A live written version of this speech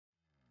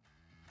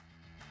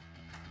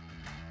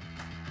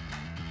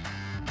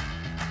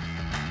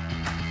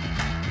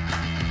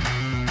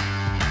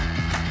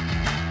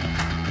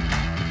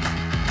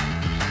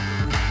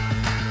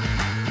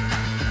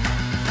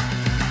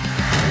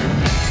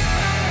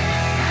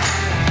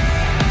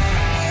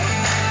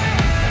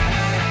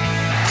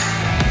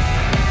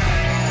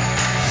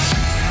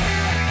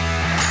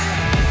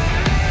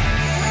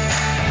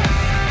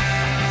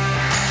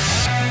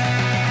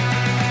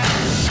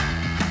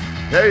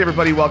Hey,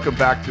 everybody, welcome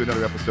back to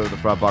another episode of the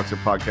Frog Boxer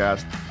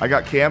Podcast. I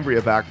got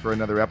Cambria back for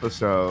another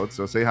episode,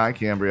 so say hi,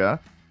 Cambria.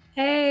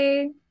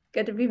 Hey,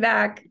 good to be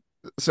back.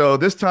 So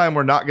this time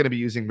we're not going to be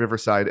using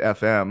Riverside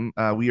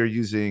FM. We are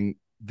using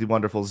the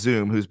wonderful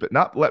Zoom, who's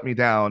not let me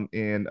down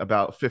in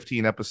about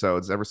 15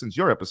 episodes, ever since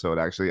your episode,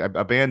 actually. I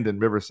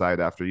abandoned Riverside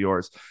after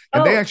yours.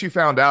 And they Oh, actually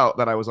found out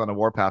that I was on a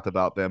warpath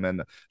about them.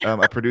 And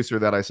a producer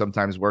that I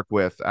sometimes work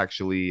with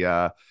actually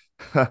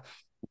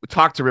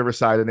talked to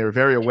Riverside, and they were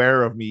very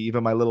aware of me,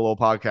 even my little old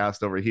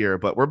podcast over here.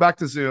 But we're back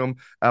to Zoom.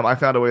 I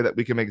found a way that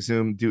we can make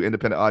Zoom do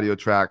independent audio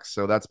tracks,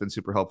 so that's been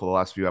super helpful the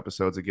last few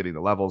episodes of getting the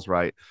levels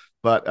right.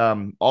 But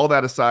all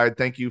that aside,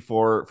 thank you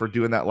for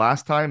doing that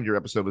last time. Your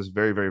episode was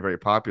very, very, very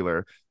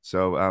popular.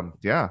 So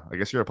yeah, I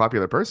guess you're a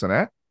popular person,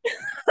 eh?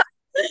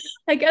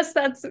 I guess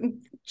that's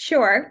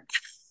sure.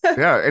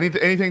 Yeah.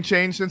 Anything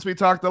changed since we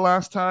talked the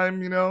last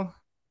time?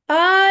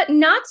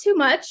 Not too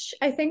much.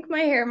 I think my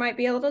hair might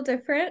be a little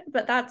different,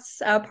 but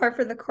that's par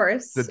for the The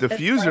course. It's fine.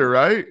 diffuser,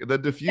 right? The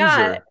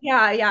Yeah, diffuser.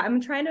 yeah. I'm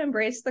trying to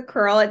embrace the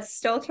curl. It's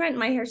still trying,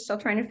 my hair's still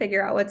trying to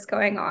figure out what's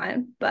going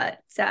on. But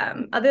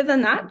other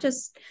than that,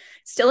 just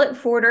still at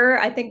Forder.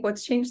 I think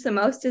what's changed the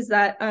most is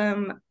that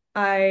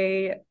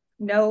I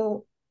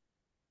know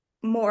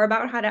more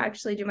about how to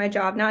actually do my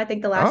job now. I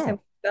think the last time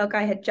Oh, we spoke,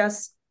 I had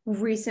just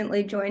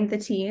recently joined the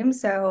team.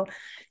 So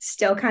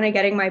still kind of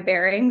getting my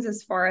bearings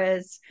as far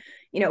as,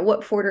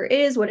 what Forder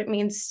is, what it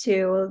means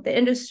to the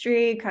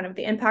industry, kind of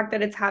the impact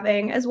that it's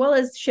having, as well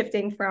as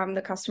shifting from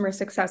the customer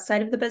success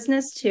side of the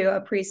business to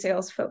a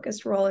pre-sales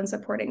focused role and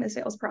supporting the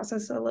sales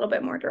process a little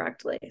bit more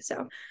directly. So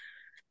I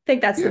think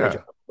that's the yeah.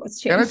 majority of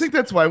what's And I changed. think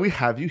that's why we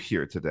have you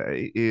here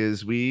today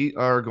is we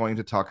are going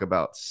to talk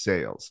about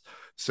sales.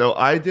 So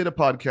I did a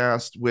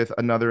podcast with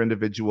another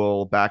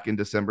individual back in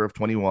December of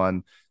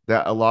 21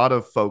 that a lot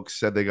of folks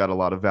said they got a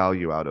lot of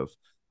value out of.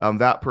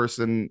 That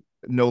person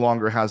no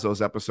longer has those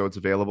episodes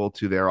available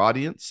to their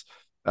audience.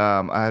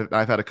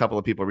 I've had a couple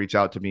of people reach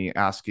out to me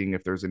asking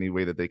if there's any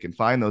way that they can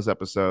find those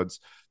episodes.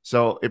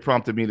 So it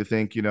prompted me to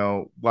think,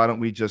 why don't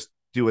we just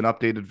do an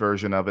updated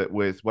version of it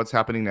with what's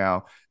happening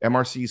now.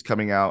 MRC is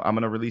coming out. I'm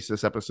going to release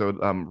this episode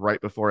right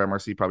before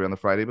MRC, probably on the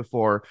Friday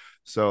before.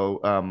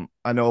 So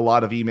I know a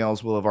lot of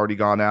emails will have already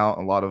gone out.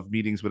 A lot of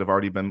meetings would have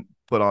already been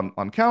put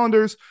on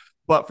calendars.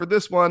 But for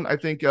this one, I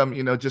think,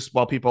 just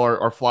while people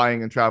are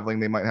flying and traveling,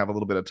 they might have a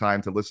little bit of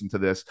time to listen to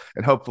this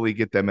and hopefully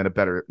get them in a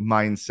better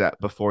mindset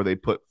before they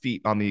put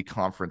feet on the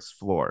conference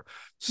floor.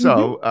 Mm-hmm.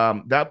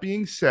 So that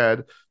being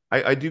said,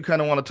 I do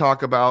kind of want to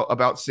talk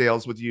about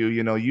sales with you.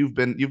 You've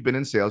been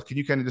in sales. Can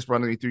you kind of just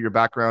run me through your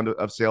background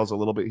of sales a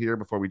little bit here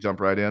before we jump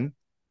right in?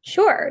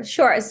 Sure,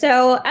 sure.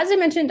 So, as I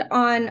mentioned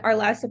on our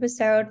last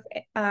episode,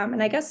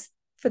 and I guess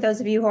for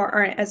those of you who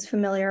aren't as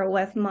familiar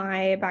with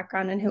my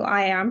background and who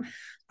I am,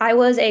 I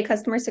was a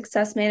customer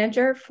success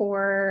manager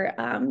for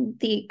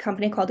the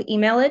company called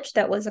Emailage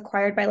that was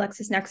acquired by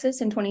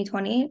LexisNexis in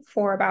 2020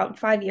 for about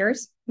 5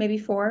 years, maybe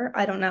four.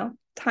 I don't know.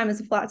 Time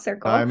is a flat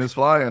circle. Time is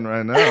flying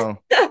right now.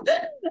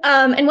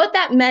 And what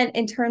that meant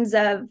in terms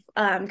of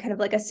kind of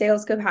like a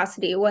sales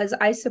capacity was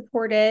I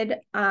supported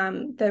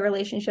the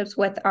relationships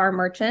with our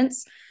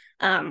merchants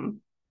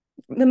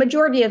the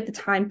majority of the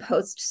time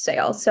post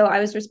sale. So I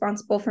was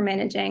responsible for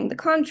managing the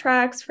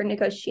contracts, for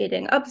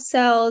negotiating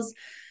upsells.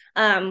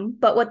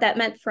 But what that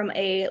meant from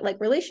a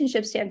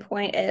relationship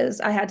standpoint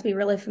is I had to be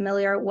really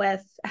familiar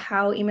with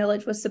how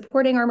Emailage was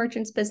supporting our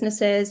merchants'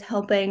 businesses,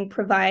 helping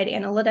provide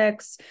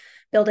analytics,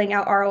 building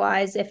out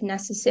ROIs if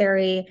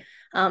necessary,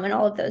 and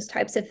all of those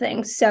types of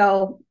things.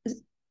 So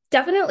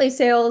definitely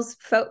sales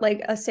felt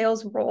like a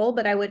sales role,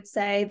 but I would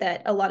say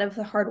that a lot of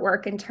the hard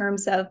work in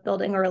terms of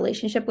building a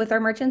relationship with our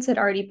merchants had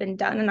already been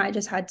done, and I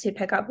just had to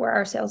pick up where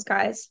our sales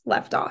guys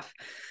left off.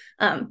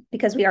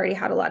 Because we already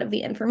had a lot of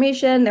the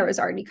information. There was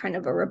already kind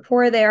of a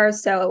rapport there.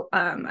 So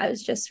I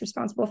was just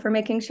responsible for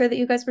making sure that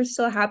you guys were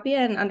still happy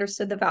and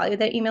understood the value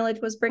that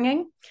Emailage was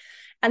bringing.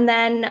 And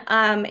then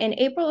in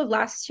April of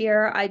last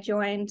year, I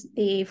joined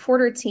the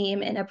Forder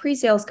team in a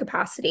pre-sales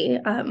capacity.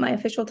 My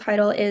official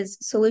title is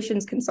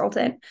solutions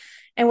consultant.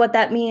 And what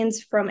that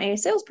means from a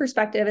sales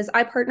perspective is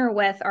I partner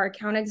with our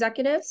account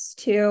executives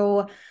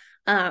to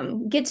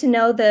get to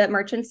know the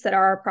merchants that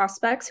are our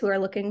prospects who are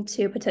looking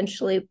to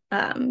potentially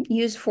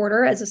use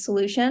Forder as a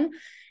solution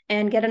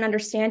and get an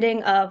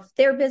understanding of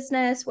their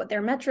business, what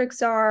their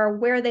metrics are,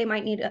 where they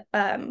might need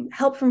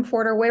help from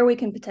Forder, where we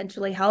can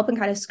potentially help, and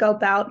kind of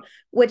scope out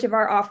which of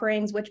our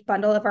offerings, which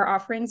bundle of our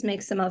offerings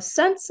makes the most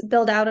sense,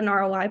 build out an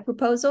ROI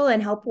proposal,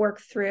 and help work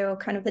through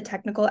kind of the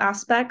technical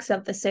aspects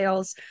of the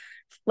sales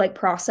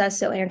process.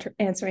 So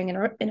answering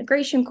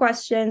integration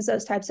questions,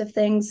 those types of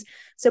things.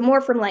 So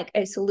more from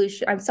a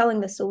solution, I'm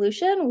selling the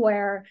solution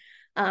where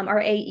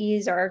our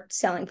AEs are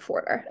selling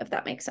Forder, if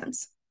that makes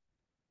sense.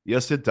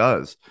 Yes, it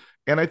does.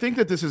 And I think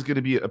that this is going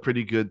to be a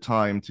pretty good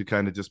time to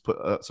kind of just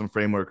put some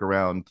framework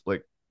around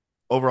like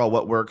overall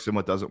what works and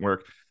what doesn't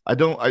work. I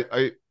don't.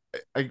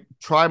 I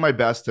try my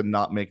best to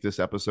not make this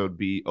episode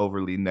be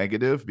overly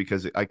negative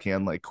because I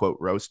can quote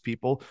roast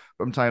people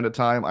from time to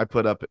time. I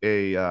put up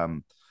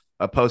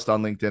a post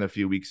on LinkedIn a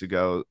few weeks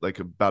ago, like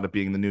about it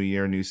being the new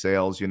year, new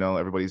sales.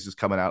 Everybody's just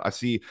coming out. I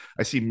see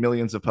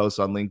millions of posts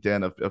on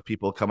LinkedIn of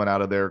people coming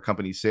out of their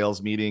company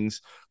sales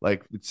meetings,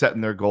 like setting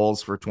their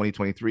goals for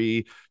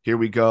 2023. Here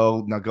we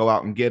go. Now go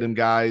out and get them,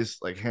 guys.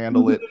 Like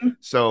handle it. Mhm.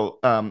 So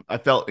I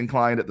felt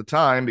inclined at the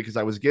time because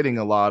I was getting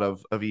a lot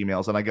of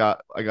emails, and I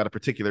got a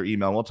particular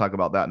email. We'll talk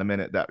about that in a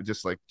minute. That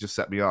just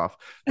set me off.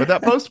 But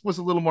that post was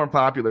a little more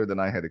popular than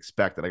I had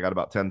expected. I got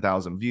about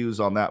 10,000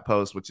 views on that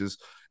post, which is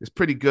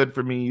pretty good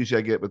for me. Usually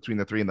I get between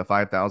the 3 and the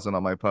 5,000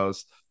 on my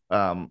posts.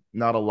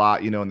 Not a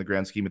lot, in the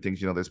grand scheme of things.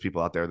 There's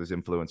people out there, there's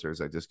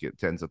influencers. I just get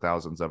tens of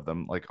thousands of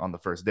them like on the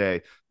first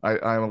day.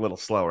 I'm a little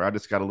slower. I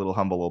just got a little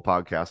humble little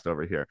podcast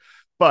over here.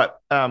 But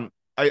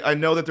I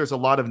know that there's a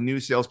lot of new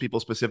salespeople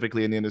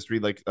specifically in the industry,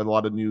 like a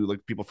lot of new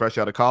like people fresh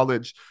out of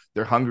college.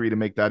 They're hungry to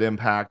make that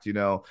impact,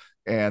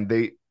 and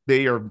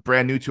they are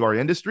brand new to our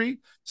industry.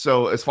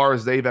 So as far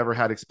as they've ever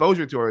had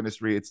exposure to our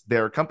industry, it's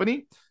their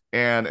company.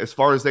 And as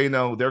far as they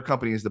know, their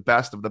company is the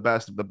best of the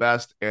best of the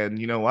best. And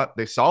you know what?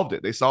 They solved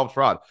it. They solved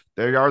fraud.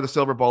 They are the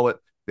silver bullet.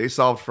 They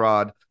solved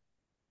fraud.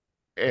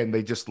 And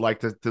they just like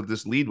to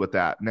just lead with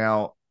that.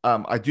 Now,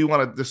 I do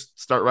want to just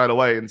start right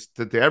away and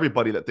to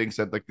everybody that thinks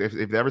that like if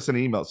they ever send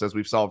an email that says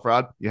we've solved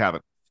fraud, you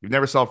haven't. You've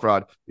never solved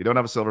fraud. You don't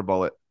have a silver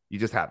bullet. You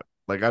just haven't.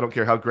 Like I don't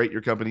care how great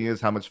your company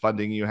is, how much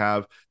funding you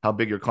have, how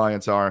big your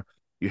clients are.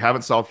 You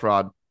haven't solved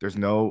fraud. There's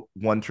no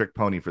one trick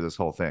pony for this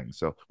whole thing.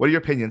 So, what are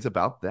your opinions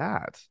about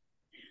that?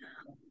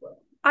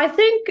 I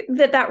think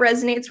that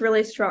resonates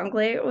really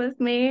strongly with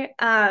me.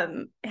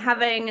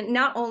 Having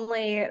not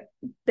only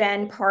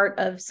been part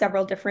of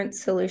several different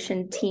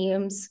solution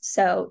teams,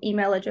 so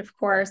Emailage, of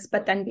course,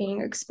 but then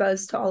being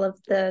exposed to all of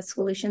the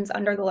solutions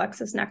under the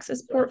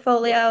LexisNexis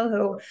portfolio,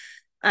 who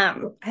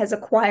has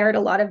acquired a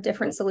lot of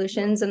different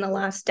solutions in the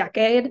last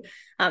decade.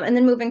 And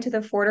then moving to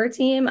the Forder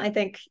team, I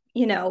think,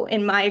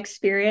 in my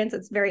experience,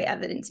 it's very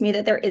evident to me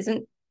that there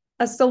isn't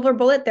a silver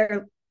bullet.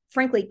 There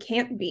frankly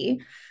can't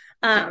be.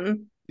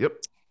 Yep.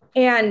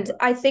 And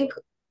I think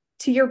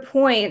to your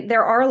point,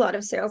 there are a lot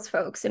of sales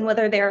folks, and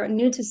whether they're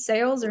new to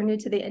sales or new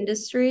to the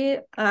industry,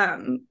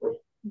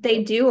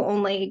 they do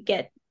only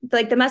get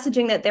like the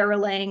messaging that they're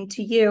relaying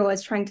to you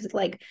as trying to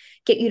like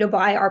get you to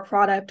buy our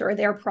product or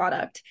their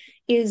product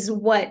is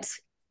what,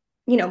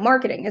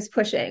 marketing is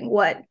pushing,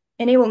 what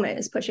enablement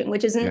is pushing,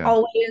 which isn't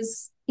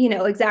always,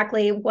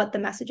 exactly what the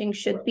messaging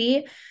should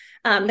be.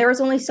 There was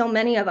only so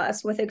many of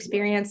us with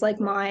experience like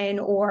mine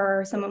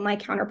or some of my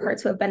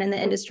counterparts who have been in the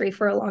industry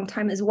for a long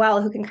time as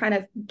well, who can kind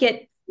of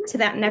get to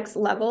that next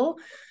level,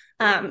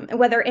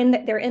 whether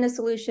they're in a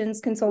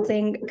solutions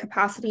consulting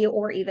capacity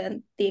or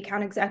even the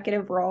account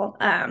executive role.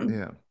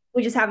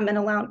 We just haven't been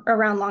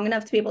around long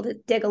enough to be able to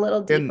dig a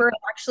little deeper and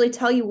actually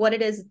tell you what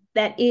it is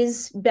that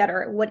is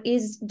better, what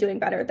is doing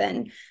better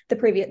than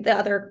the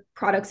other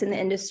products in the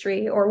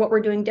industry, or what we're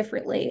doing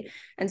differently,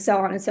 and so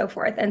on and so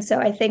forth. And so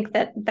I think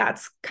that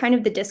that's kind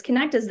of the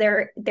disconnect, is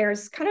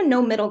there's kind of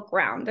no middle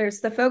ground.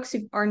 There's the folks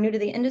who are new to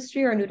the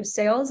industry or new to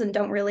sales and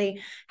don't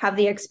really have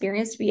the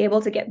experience to be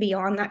able to get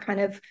beyond that kind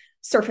of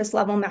surface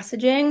level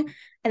messaging.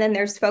 And then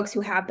there's folks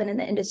who have been in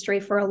the industry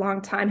for a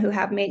long time who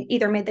have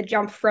either made the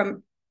jump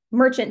from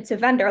merchant to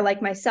vendor,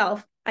 like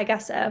myself. I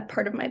guess a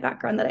part of my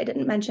background that I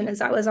didn't mention is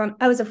I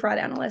was a fraud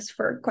analyst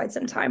for quite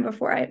some time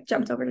before I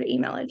jumped over to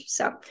Emailage.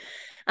 So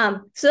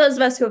those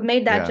of us who have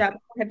made that jump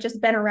have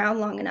just been around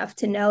long enough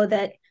to know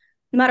that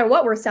no matter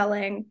what we're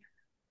selling,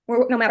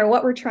 no matter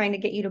what we're trying to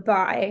get you to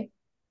buy,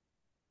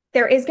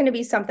 there is going to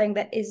be something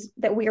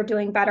that we are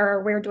doing better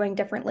or we're doing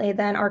differently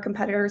than our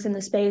competitors in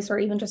the space or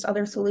even just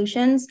other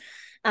solutions.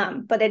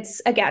 But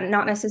it's, again,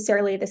 not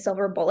necessarily the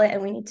silver bullet,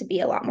 and we need to be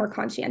a lot more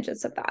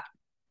conscientious of that.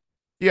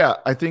 Yeah,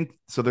 I think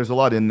so. There's a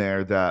lot in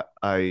there that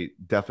I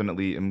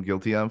definitely am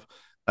guilty of.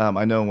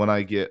 I know when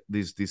I get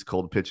these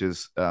cold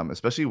pitches,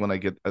 especially when I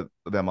get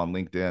them on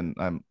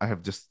LinkedIn, I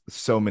have just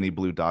so many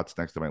blue dots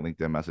next to my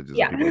LinkedIn messages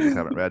that people just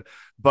haven't read.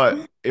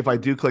 But if I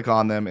do click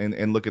on them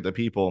and look at the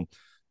people,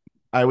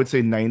 I would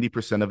say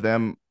 90% of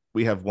them,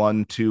 we have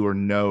 1, 2, or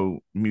no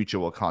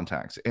mutual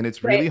contacts. And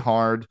it's really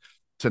hard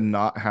to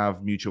not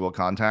have mutual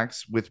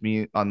contacts with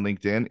me on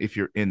LinkedIn if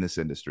you're in this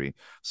industry.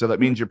 So that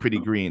means you're pretty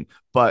green.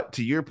 But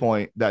to your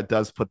point, that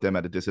does put them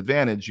at a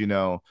disadvantage,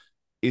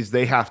 is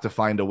they have to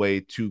find a way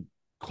to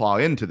claw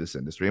into this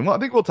industry. And I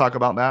think we'll talk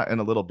about that in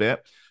a little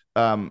bit.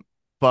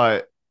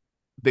 But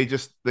they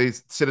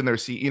sit in their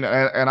seat, and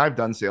I've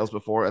done sales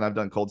before, and I've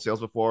done cold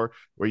sales before,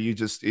 where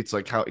it's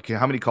like,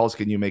 how many calls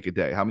can you make a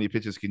day? How many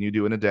pitches can you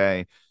do in a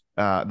day?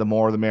 The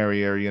more the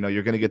merrier.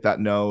 You're going to get that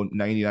no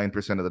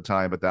 99% of the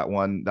time, but that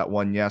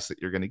one yes that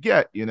you're going to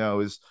get,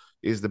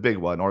 is the big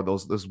one, or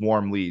those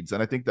warm leads.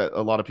 And I think that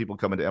a lot of people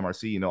come into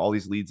MRC, all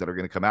these leads that are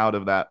going to come out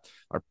of that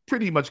are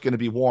pretty much going to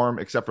be warm,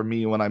 except for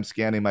me when I'm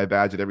scanning my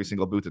badge at every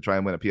single booth to try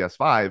and win a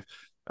PS5.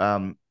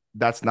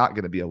 That's not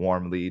going to be a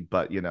warm lead,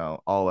 but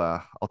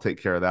I'll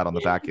take care of that on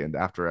the back end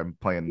after I'm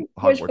playing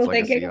Hogwarts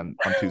Legacy on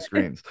 2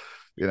 screens,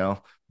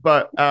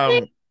 But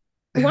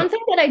one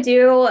thing that I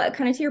do,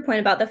 kind of to your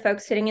point about the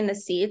folks sitting in the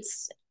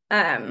seats,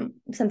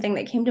 something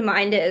that came to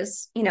mind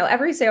is,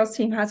 every sales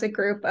team has a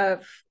group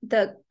of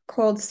the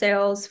cold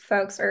sales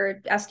folks,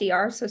 or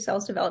SDRs, so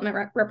sales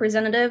development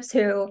representatives,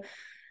 who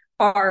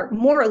are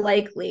more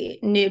likely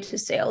new to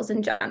sales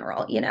in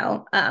general,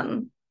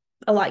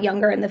 a lot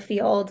younger in the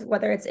field,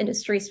 whether it's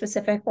industry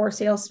specific or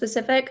sales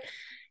specific.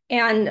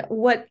 And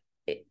what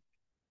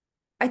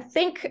I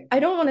think,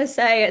 I don't want to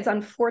say it's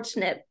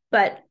unfortunate,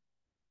 but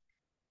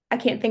I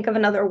can't think of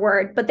another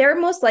word, but they're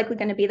most likely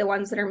going to be the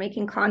ones that are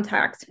making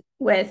contact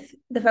with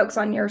the folks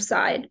on your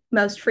side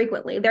most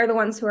frequently. They're the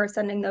ones who are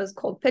sending those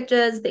cold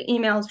pitches, the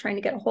emails, trying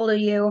to get a hold of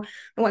you,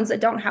 the ones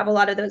that don't have a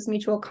lot of those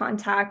mutual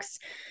contacts.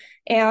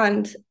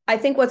 And I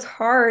think what's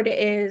hard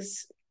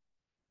is,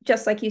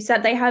 just like you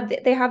said, they have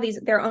these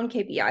their own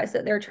KPIs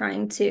that they're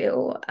trying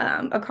to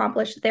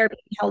accomplish, that they're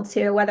being held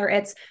to, whether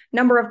it's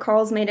number of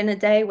calls made in a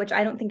day, which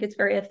I don't think it's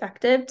very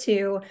effective,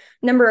 to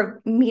number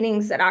of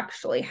meetings that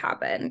actually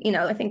happen.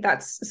 I think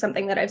that's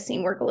something that I've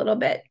seen work a little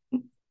bit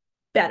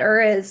better,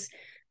 is,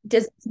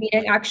 does this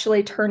meeting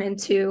actually turn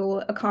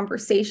into a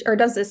conversation, or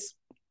does this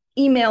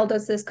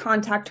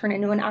contact turn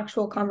into an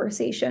actual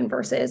conversation,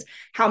 versus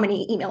how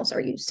many emails are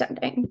you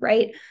sending,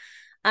 right?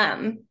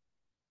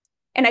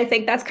 And I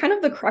think that's kind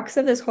of the crux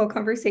of this whole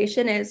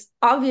conversation, is,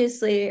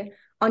 obviously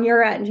on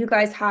your end, you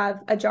guys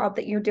have a job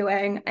that you're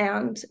doing,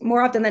 and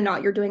more often than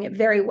not, you're doing it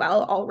very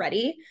well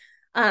already.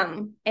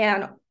 And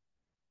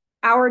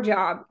our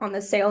job on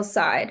the sales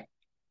side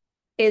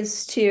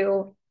is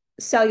to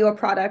sell you a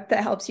product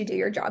that helps you do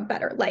your job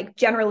better, like,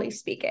 generally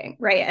speaking,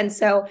 right? And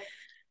so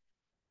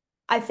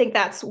I think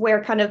that's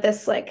where kind of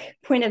this like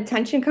point of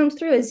tension comes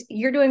through, is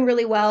you're doing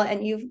really well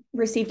and you've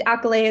received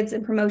accolades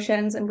and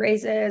promotions and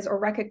raises or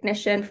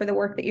recognition for the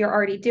work that you're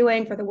already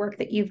doing, for the work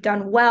that you've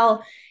done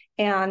well.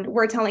 And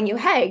we're telling you,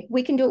 hey,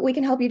 we can do it. We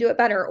can help you do it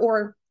better.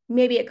 Or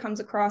maybe it comes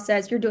across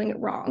as you're doing it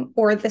wrong,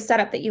 or the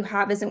setup that you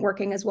have isn't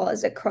working as well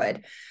as it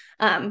could.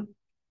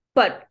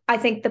 But I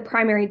think the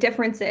primary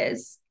difference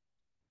is,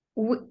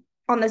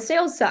 on the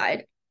sales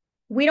side,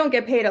 we don't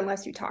get paid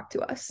unless you talk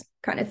to us,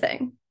 kind of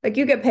thing. Like,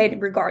 you get paid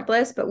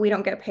regardless, but we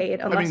don't get paid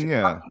unless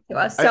you're talking to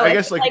us. So I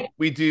guess like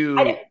we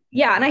do.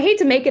 Yeah. And I hate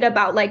to make it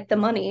about like the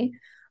money.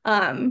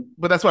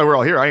 But that's why we're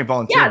all here. I ain't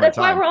volunteering. Yeah, that's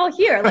why we're all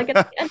here. Like, at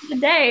the end of the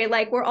day,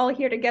 like, we're all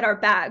here to get our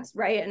bags,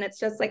 right? And it's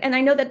just like, and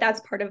I know that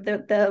that's part of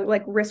the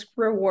like risk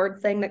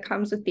reward thing that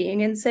comes with being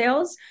in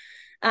sales.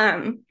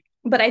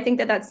 But I think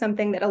that that's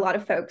something that a lot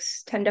of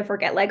folks tend to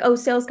forget. Like, oh,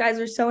 sales guys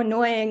are so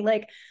annoying.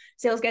 Like,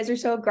 sales guys are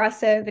so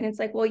aggressive. And it's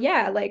like, well,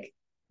 yeah, like,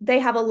 they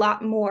have a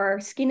lot more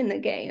skin in the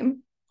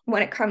game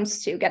when it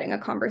comes to getting a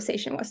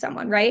conversation with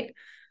someone, right?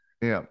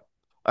 Yeah.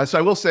 So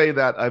I will say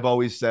that I've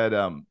always said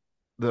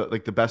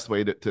the best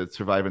way to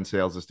survive in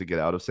sales is to get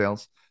out of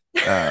sales.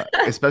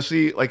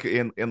 Especially like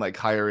in like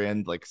higher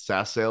end like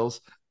SaaS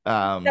sales.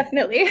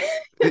 Definitely.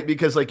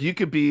 Because like you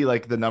could be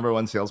like the number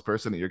one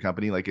salesperson at your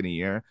company like in a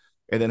year,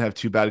 and then have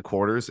 2 bad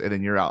quarters, and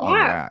then you're out on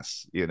your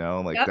ass,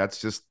 like Yep.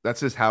 that's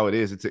just how it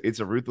is. It's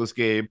a ruthless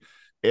game.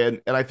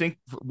 And I think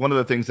one of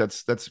the things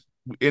that's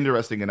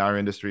interesting in our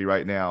industry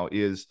right now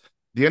is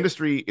the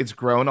industry, it's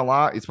grown a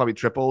lot. It's probably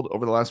tripled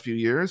over the last few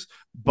years,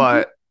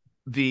 but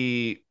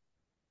the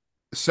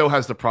so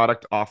has the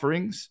product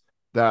offerings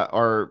that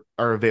are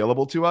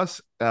available to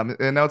us. And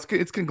now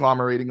it's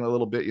conglomerating a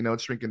little bit.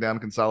 It's shrinking down,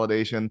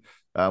 consolidation.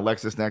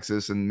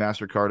 LexisNexis and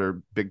MasterCard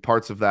are big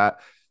parts of that,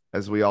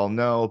 as we all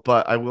know.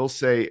 But I will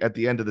say, at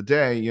the end of the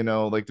day,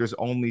 like, there's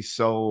only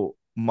so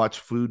much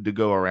food to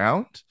go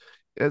around,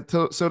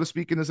 so to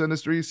speak, in this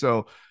industry.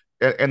 So,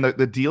 and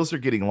the deals are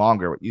getting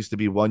longer. What used to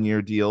be 1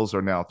 year deals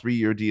are now 3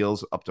 year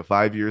deals, up to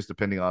 5 years,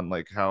 depending on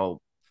like how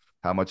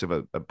much of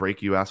a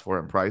break you ask for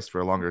in price for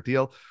a longer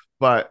deal.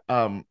 But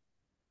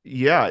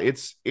yeah,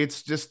 it's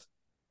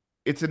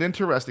an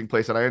interesting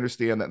place, and I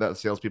understand that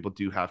salespeople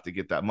do have to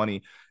get that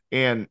money.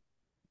 And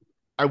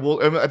I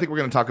think we're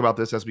going to talk about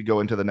this as we go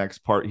into the next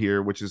part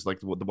here, which is like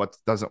what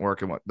doesn't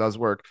work and what does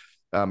work.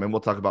 And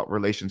we'll talk about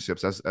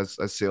relationships as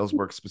sales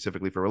works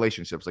specifically for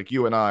relationships. Like,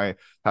 you and I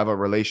have a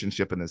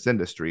relationship in this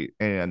industry,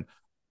 and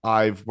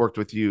I've worked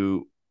with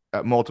you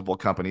at multiple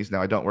companies.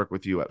 Now, I don't work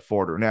with you at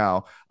Forder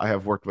now. I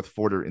have worked with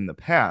Forder in the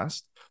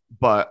past,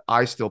 but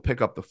I still pick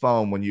up the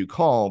phone when you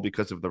call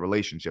because of the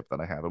relationship that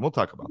I have. And we'll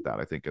talk about that,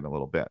 I think, in a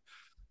little bit.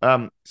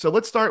 So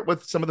let's start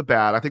with some of the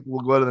bad. I think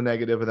we'll go to the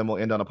negative, and then we'll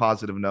end on a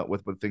positive note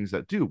with things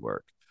that do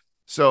work.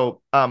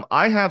 So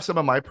I have some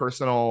of my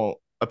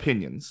personal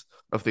opinions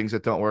of things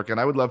that don't work, and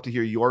I would love to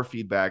hear your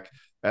feedback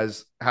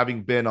as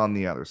having been on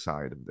the other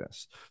side of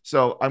this.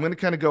 So I'm going to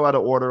kind of go out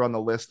of order on the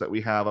list that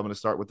we have. I'm going to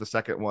start with the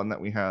second one that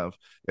we have,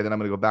 and then I'm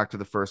going to go back to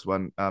the first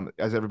one.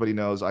 As everybody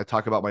knows, I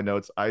talk about my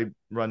notes. I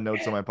run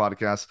notes on my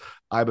podcast.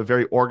 I'm a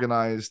very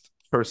organized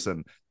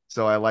person,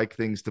 so I like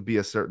things to be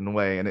a certain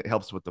way, and it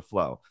helps with the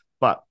flow.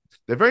 But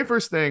the very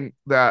first thing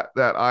that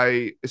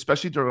I,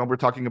 especially when we're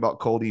talking about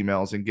cold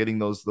emails and getting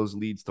those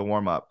leads to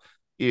warm up,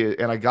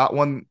 and I got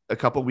one a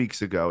couple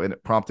weeks ago, and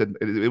it prompted,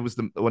 it was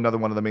another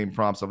one of the main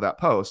prompts of that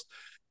post,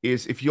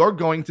 is if you're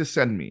going to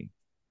send me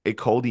a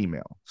cold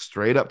email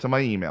straight up to my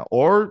email,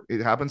 or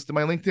it happens to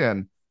my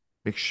LinkedIn,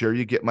 make sure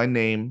you get my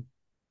name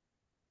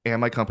and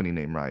my company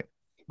name right,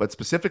 but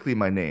specifically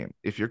my name.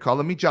 If you're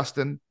calling me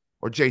Justin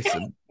or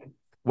Jason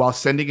while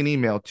sending an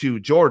email to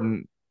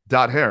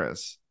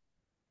Jordan.Harris,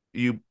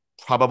 you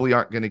probably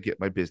aren't going to get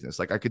my business.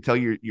 Like I could tell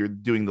you're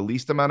doing the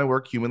least amount of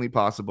work humanly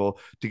possible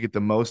to get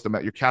the most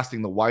amount. You're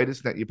casting the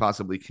widest net you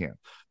possibly can.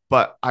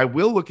 But I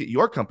will look at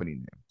your company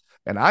name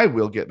and I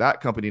will get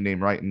that company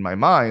name right in my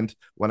mind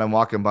when I'm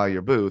walking by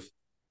your booth,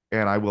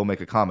 and I will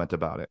make a comment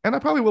about it. And I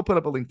probably will put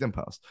up a LinkedIn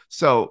post.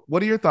 So,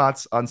 what are your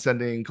thoughts on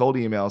sending cold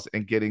emails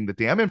and getting the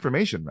damn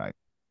information right?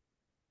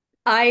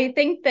 I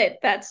think that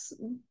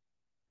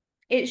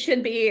it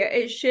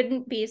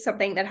shouldn't be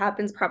something that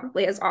happens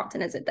probably as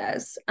often as it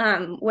does.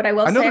 What I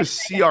will I know say, there's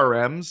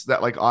CRMs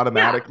that like yeah,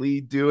 automatically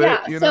do it,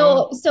 yeah. you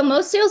know? So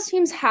most sales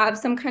teams have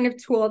some kind of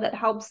tool that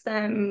helps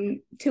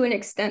them to an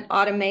extent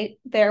automate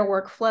their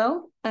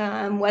workflow,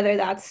 whether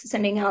that's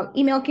sending out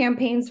email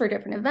campaigns for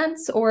different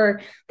events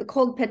or the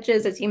cold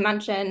pitches, as you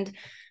mentioned.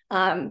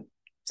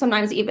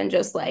 Sometimes even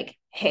just like,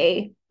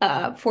 hey,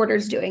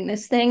 Forder's doing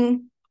this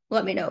thing.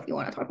 Let me know if you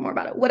want to talk more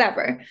about it,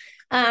 whatever.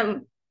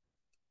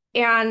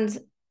 And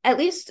at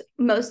least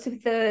most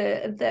of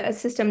the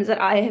systems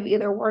that I have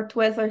either worked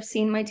with or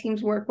seen my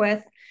teams work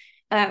with,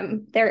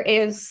 there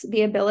is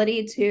the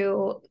ability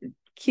to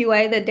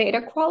QA the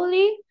data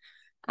quality.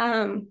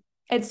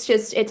 It's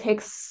just it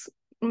takes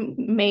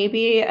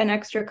maybe an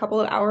extra couple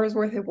of hours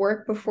worth of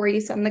work before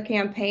you send the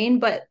campaign,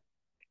 but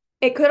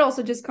it could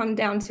also just come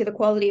down to the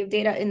quality of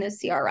data in the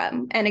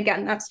CRM. And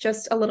again, that's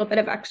just a little bit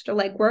of extra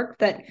legwork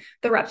that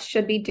the reps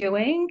should be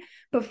doing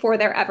before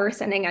they're ever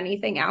sending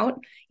anything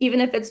out.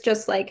 Even if it's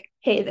just like,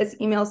 hey, this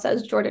email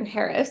says Jordan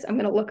Harris. I'm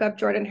going to look up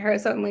Jordan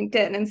Harris on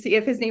LinkedIn and see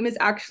if his name is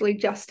actually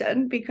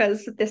Justin,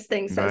 because this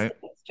thing says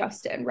Right. that it's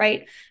Justin,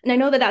 right? And I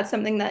know that that's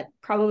something that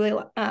probably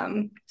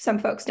some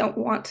folks don't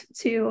want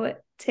to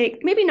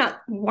take, maybe not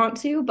want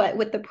to, but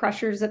with the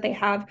pressures that they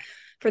have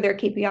for their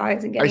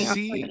KPIs and I getting out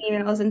see,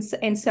 emails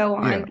and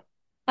so yeah. on.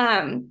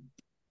 Um,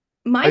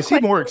 my I see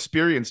question, more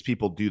experienced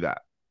people do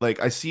that. Like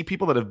I see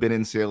people that have been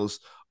in sales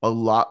a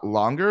lot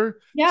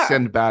longer yeah,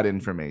 send bad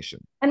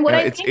information. and what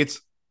And I think,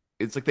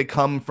 it's like they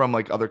come from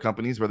like other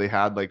companies where they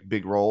had like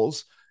big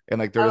roles, and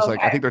like they're just like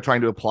I okay, think they're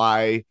trying to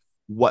apply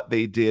what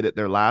they did at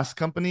their last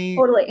company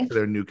totally to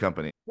their new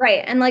company.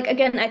 right, and like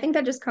again, I think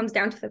that just comes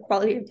down to the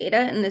quality of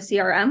data in the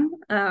CRM.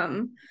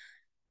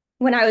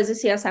 When I was a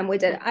CSM, we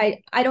did.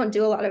 I don't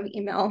do a lot of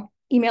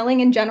emailing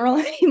in general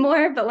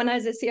anymore, but when I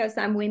was a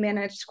CSM, we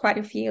managed quite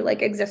a few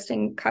like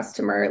existing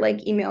customer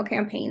like email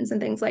campaigns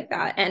and things like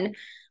that. And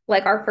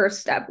like our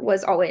first step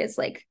was always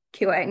like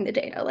QAing the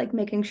data, like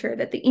making sure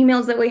that the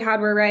emails that we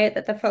had were right,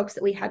 that the folks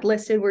that we had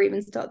listed were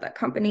even still at that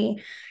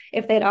company,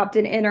 if they'd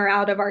opted in or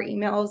out of our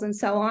emails and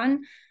so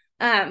on.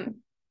 Um,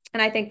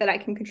 and I think that I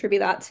can contribute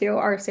that to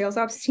our sales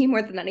ops team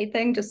more than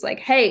anything. Just like,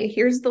 hey,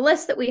 here's the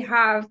list that we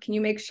have. Can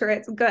you make sure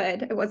it's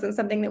good? It wasn't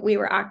something that we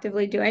were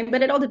actively doing,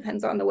 but it all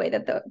depends on the way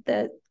that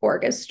the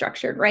org is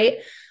structured, right?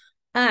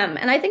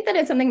 And I think that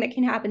it's something that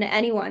can happen to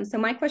anyone. So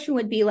my question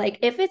would be like,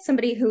 if it's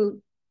somebody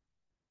who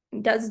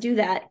does do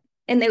that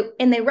and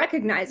they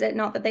recognize it,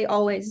 not that they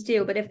always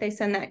do, but if they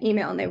send that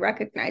email and they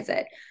recognize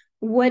it,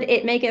 would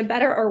it make it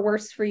better or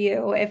worse for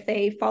you if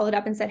they followed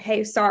up and said,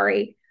 hey,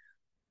 sorry,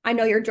 I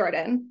know you're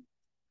Jordan.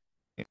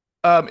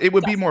 It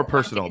would be Justin, more not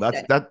personal.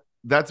 Jason.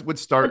 That would Would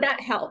start that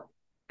help?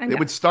 I'm it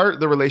would done. start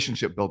the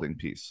relationship building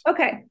piece.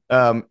 Okay.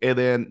 And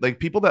then like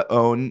people that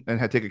own and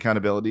had take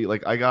accountability,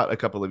 like I got a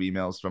couple of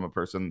emails from a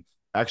person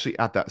actually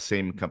at that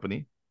same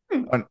company.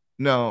 Hmm.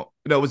 No,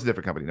 it was a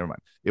different company. Never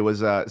mind. It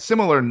was a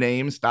similar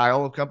name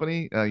style of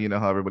company. You know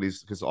how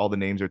everybody's because all the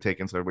names are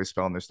taken, so everybody's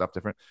spelling their stuff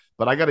different.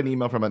 But I got an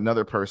email from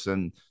another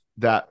person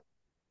that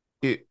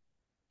it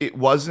it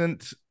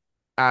wasn't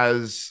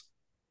as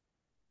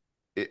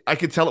I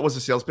could tell it was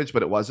a sales pitch,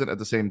 but it wasn't at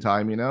the same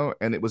time, you know.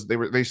 And it was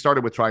they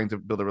started with trying to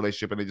build a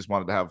relationship, and they just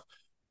wanted to have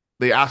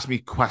they asked me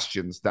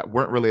questions that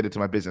weren't related to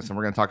my business, and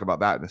we're going to talk about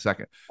that in a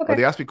second. But Okay.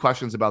 they asked me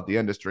questions about the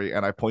industry,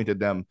 and I pointed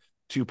them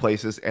to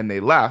places, and they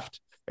left,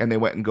 and they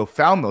went and go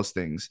found those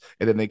things,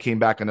 and then they came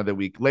back another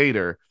week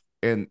later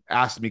and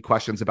asked me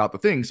questions about the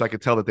things, so I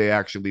could tell that they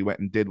actually went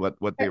and did what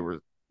they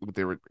were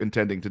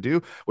intending to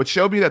do, which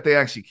showed me that they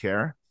actually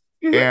care.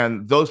 Mm-hmm.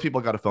 And those people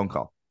got a phone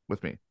call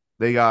with me.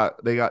 They got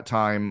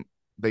time.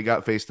 They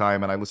got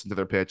FaceTime, and I listened to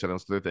their pitch and I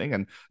listened to their thing,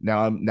 and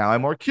now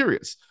I'm more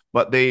curious,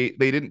 but they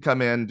didn't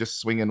come in just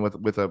swinging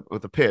with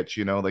a pitch,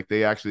 you know, like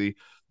they actually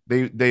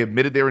they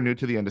admitted they were new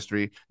to the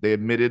industry. They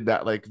admitted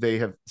that like they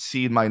have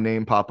seen my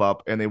name pop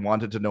up and they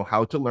wanted to know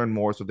how to learn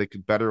more so they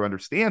could better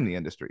understand the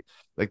industry.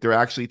 Like they're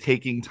actually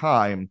taking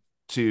time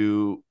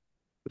to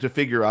to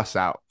figure us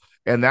out.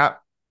 And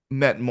that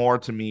meant more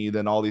to me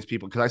than all these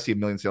people because I see a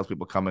million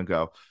salespeople come and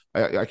go.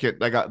 I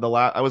can't. I got the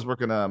last. I was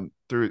working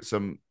through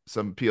some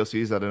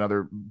POCs at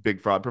another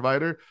big fraud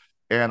provider,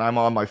 and I'm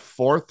on my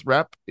fourth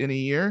rep in a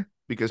year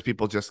because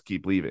people just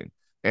keep leaving.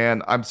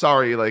 And I'm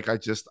sorry, like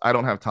I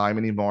don't have time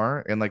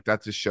anymore, and like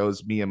that just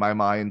shows me in my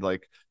mind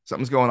like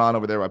something's going on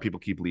over there why people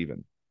keep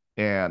leaving.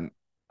 And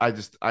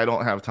I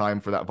don't have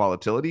time for that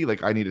volatility.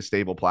 Like I need a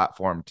stable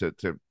platform to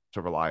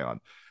rely on.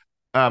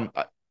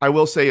 I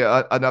will say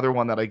another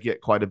one that I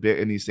get quite a bit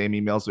in these same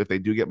emails, if they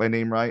do get my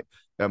name right.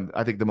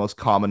 I think the most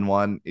common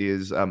one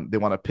is they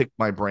want to pick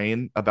my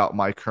brain about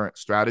my current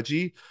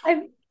strategy.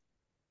 I've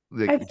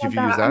Like, I've do said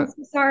you use that. I'm that?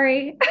 so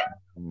sorry.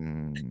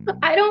 Mm,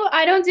 I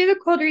don't do the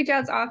cold reach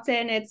outs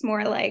often. It's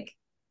more like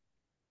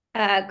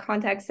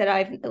contacts that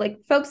I've like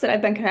folks that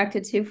I've been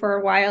connected to for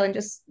a while and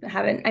just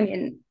haven't, I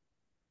mean,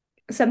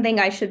 something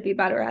I should be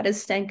better at is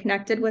staying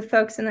connected with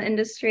folks in the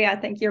industry. I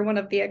think you're one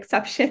of the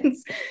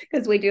exceptions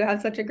because we do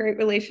have such a great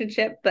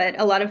relationship. But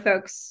a lot of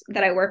folks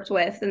that I worked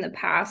with in the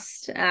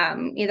past,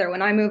 either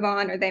when I move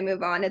on or they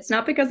move on, it's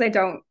not because I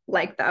don't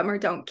like them or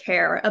don't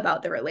care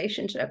about the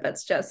relationship.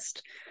 It's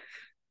just,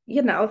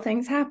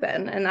 things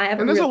happen. And I have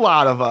a and there's a really,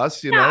 lot of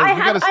us, yeah, we got to I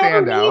have a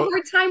stand really out.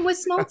 hard time with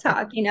small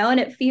talk, and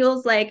it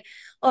feels like,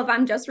 oh, if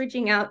I'm just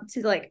reaching out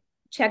to like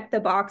check the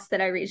box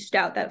that I reached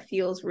out, that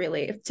feels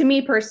really, to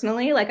me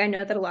personally, like I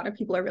know that a lot of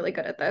people are really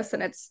good at this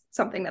and it's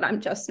something that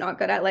I'm just not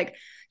good at. Like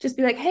just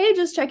be like, hey,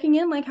 just checking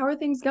in, like how are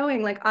things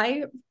going? Like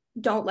I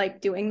don't like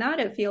doing that.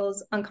 It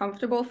feels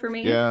uncomfortable for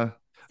me. Yeah.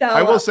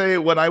 I So will say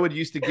when I would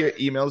used to get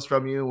emails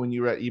from you when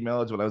you were at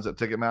emails when I was at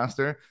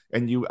Ticketmaster,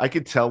 and I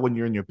could tell when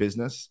you're in your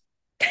business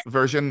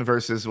version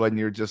versus when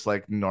you're just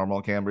like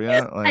normal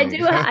Cambria. I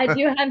Like,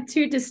 do have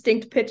two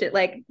distinct pitches,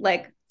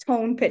 like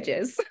tone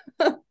pitches.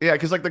 yeah,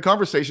 because like the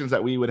conversations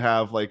that we would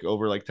have like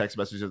over like text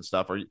messages and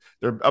stuff are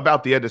they're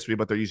about the industry,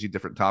 but they're usually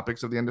different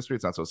topics of the industry.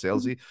 It's not so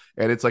salesy,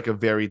 and it's like a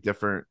very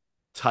different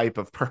type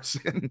of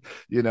person,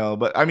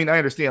 But I mean, I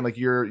understand like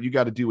you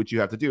got to do what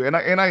you have to do, and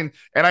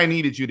I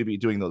needed you to be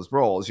doing those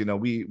roles.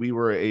 We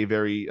were a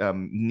very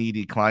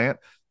needy client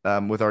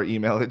with our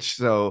emailage,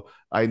 so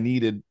I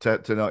needed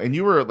to know. And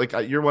you were like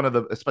you're one of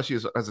the, especially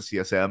as a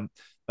CSM,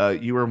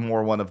 you were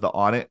more one of the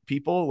on it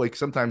people. Like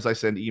sometimes I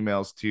send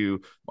emails to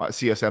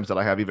CSMs that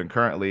I have even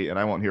currently, and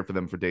I won't hear from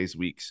them for days,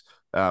 weeks.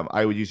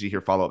 I would usually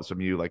hear follow ups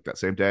from you like that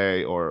same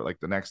day or like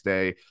the next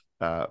day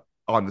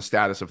on the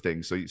status of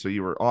things. So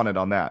you were on it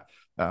on that.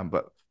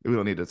 But we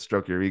don't need to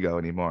stroke your ego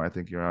anymore. I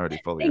think you're already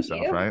fully Thank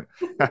yourself, you.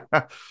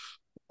 right?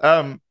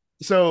 um,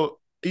 so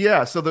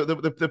yeah, so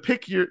the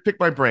pick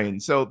my brain.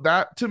 So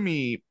that to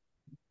me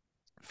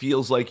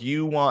feels like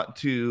you want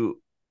to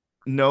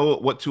know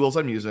what tools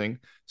I'm using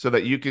so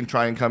that you can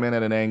try and come in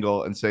at an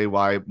angle and say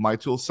why my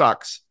tool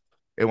sucks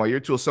and why your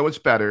tool's so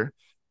much better.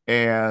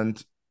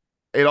 And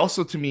it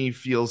also to me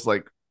feels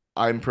like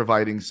I'm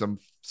providing some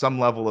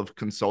level of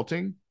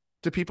consulting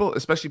to people,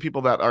 especially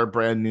people that are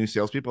brand new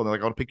salespeople. And they're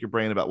like, I want to pick your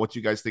brain about what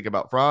you guys think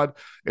about fraud.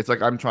 It's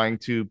like I'm trying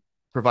to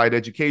provide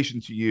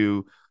education to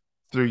you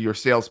through your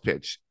sales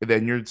pitch. And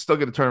then you're still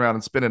going to turn around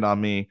and spin it on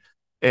me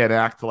and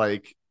act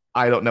like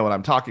I don't know what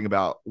I'm talking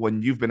about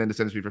when you've been in this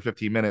industry for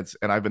 15 minutes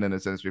and I've been in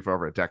this industry for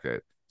over a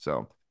decade.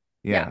 So,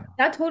 Yeah, yeah.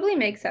 that totally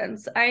makes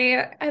sense.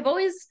 I've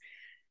always,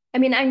 I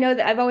mean, I know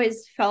that I've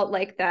always felt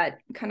like that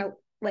kind of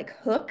like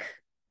hook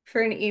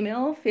for an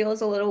email feels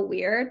a little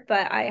weird,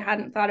 but I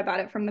hadn't thought about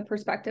it from the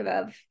perspective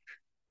of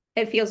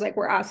it feels like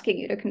we're asking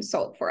you to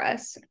consult for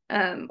us.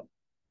 And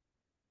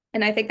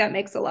I think that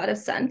makes a lot of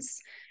sense.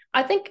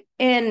 I think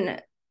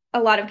in a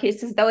lot of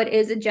cases, though, it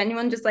is a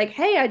genuine, just like,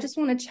 hey, I just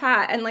want to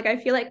chat. And like, I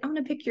feel like I'm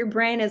going to pick your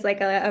brain as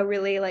like a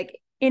really like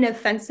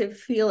inoffensive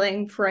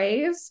feeling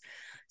phrase.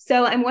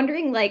 So I'm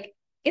wondering, like,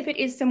 if it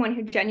is someone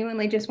who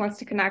genuinely just wants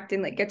to connect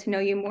and like get to know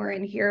you more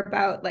and hear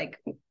about like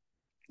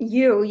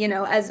you,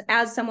 as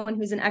someone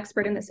who's an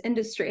expert in this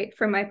industry,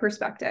 from my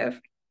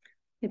perspective,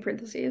 in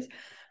parentheses,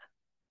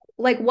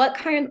 like what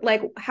kind,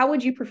 like how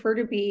would you prefer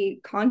to be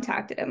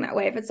contacted in that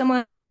way? If it's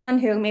someone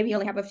who maybe you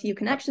only have a few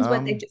connections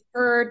with, they've Um, just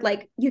heard,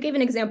 like you gave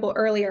an example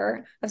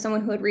earlier of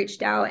someone who had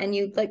reached out and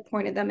you like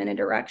pointed them in a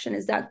direction.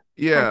 Is that kind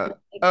yeah. of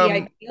like the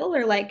ideal,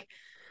 or like,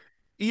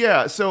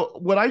 Yeah. So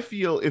what I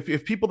feel,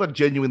 if people that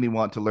genuinely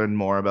want to learn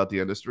more about the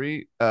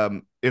industry,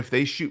 if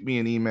they shoot me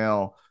an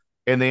email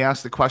and they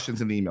ask the questions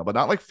in the email, but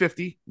not like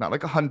 50, not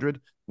like 100,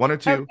 one or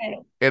two, okay,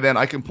 and then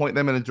I can point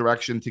them in a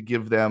direction to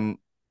give them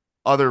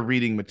other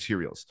reading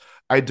materials.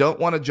 I don't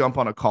want to jump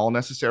on a call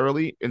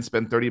necessarily and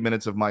spend 30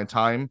 minutes of my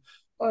time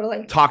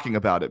totally, talking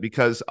about it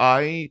because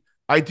I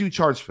do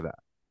charge for that.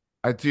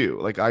 I do.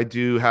 Like I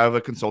do have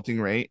a consulting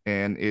rate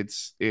and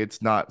it's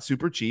not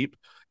super cheap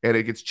and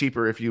it gets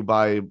cheaper if you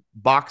buy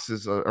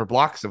boxes or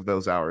blocks of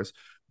those hours.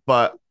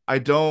 But I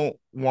don't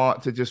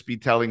want to just be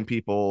telling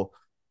people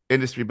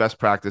industry best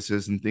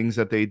practices and things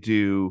that they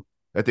do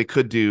that they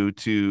could do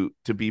to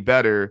be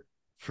better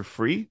for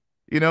free,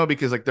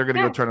 because like they're going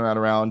to go yeah, turn that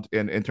around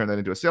and turn that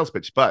into a sales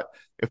pitch. But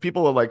if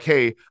people are like,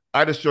 hey,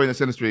 I just joined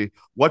this industry,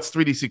 what's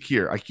 3D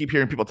secure? I keep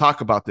hearing people talk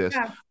about this.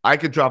 yeah, I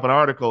could drop an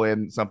article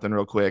in something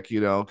real quick,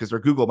 because their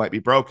Google might be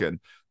broken,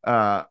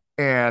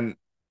 and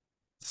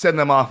send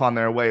them off on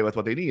their way with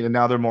what they need. And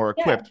now they're more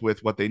yeah, equipped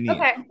with what they need.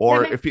 okay, that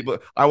Or makes if people,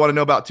 I want to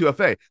know about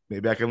 2FA,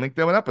 maybe I can link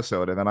them an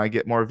episode and then I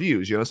get more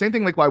views. Same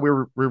thing like why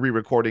we're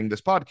re-recording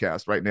this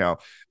podcast right now.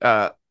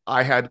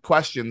 I had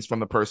questions from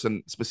the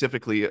person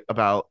specifically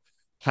about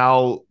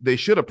how they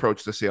should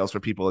approach the sales for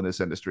people in this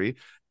industry.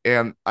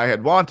 And I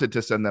had wanted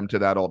to send them to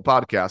that old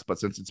podcast, but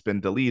since it's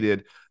been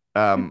deleted,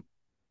 um,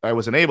 I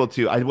wasn't able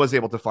to. I was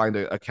able to find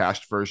a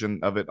cached version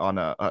of it on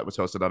it was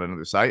hosted on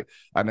another site,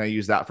 and I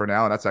use that for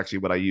now. And that's actually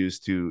what I use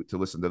to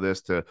listen to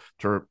this to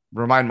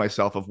remind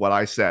myself of what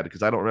I said,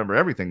 because I don't remember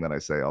everything that I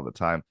say all the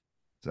time.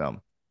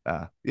 So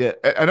yeah,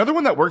 another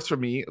one that works for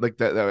me, like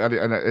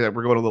and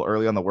we're going a little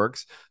early on the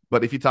works,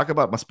 but if you talk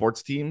about my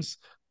sports teams,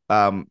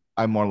 I'm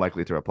more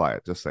likely to reply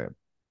it. Just saying,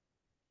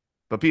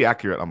 but be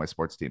accurate on my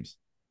sports teams.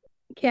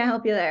 Can't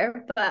help you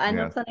there, but I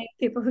know Yeah, plenty of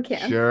people who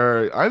can.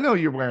 sure. I know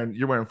you're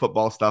wearing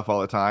football stuff all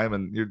the time,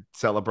 and you're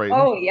celebrating.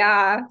 Oh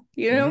yeah,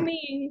 you know Mhm.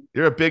 me.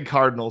 You're a big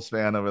Cardinals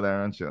fan over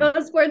there, aren't you? Go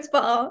sports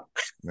ball.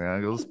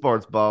 Yeah, go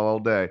sports ball all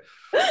day.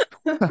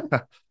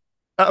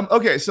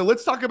 Okay, so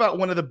let's talk about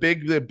one of the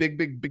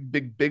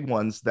big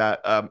ones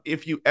that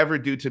if you ever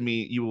do to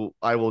me,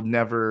 I will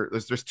never.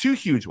 There's two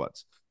huge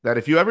ones that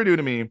if you ever do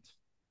to me,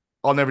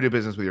 I'll never do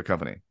business with your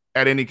company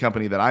at any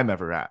company that I'm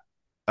ever at,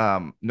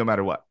 no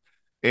matter what.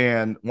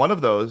 And one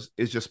of those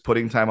is just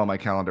putting time on my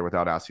calendar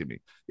without asking me.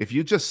 If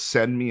you just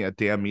send me a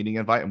damn meeting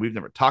invite and we've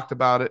never talked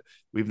about it,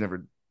 we've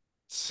never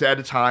said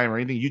a time or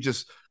anything, you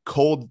just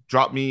cold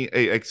drop me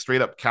a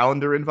straight up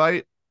calendar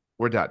invite,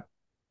 we're done.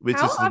 It's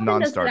How just a often does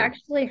it non-starter.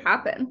 actually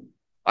happen?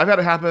 I've had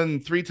it happen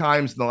 3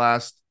 times in the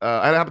last.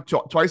 I had it happen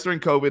twice during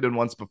COVID and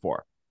once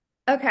before.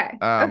 Okay.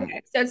 Um, Okay.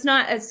 So it's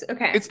not as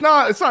okay. it's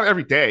not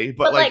every day,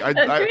 but But like like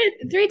I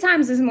three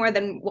times is more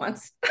than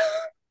once.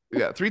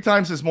 yeah, 3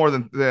 times is more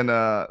than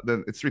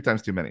it's 3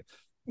 times too many.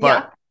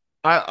 But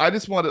Yeah. I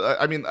just want to.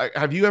 I mean,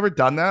 have you ever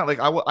done that? Like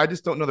I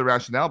just don't know the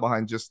rationale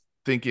behind just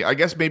thinking. I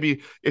guess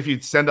maybe if you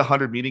send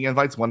 100 meeting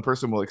invites, one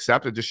person will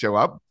accept and just show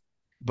up.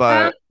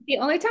 But The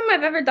only time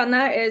I've ever done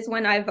that is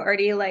when I've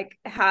already like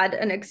had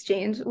an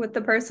exchange with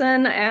the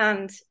person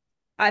and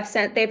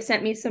they've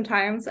sent me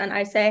sometimes and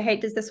I say, hey,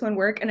 does this one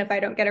work? And if I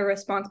don't get a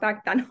response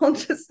back, then I'll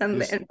just send the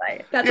just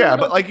invite. That's a yeah,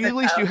 little but like at different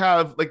least you though.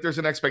 have like there's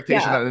an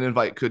expectation Yeah, that an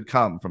invite could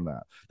come from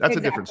that. That's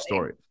a different exactly.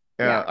 story.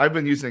 Yeah. I've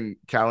been using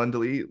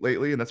Calendly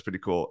lately, and that's pretty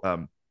cool.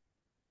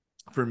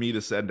 For me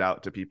to send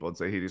out to people and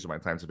say, hey, these are my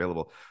times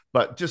available.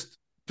 But just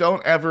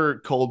don't ever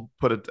cold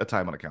put a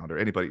time on a calendar.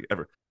 Anybody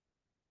ever.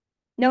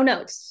 No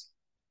notes.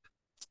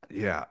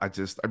 Yeah,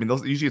 I mean,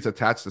 those usually it's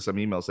attached to some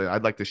email saying,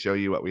 I'd like to show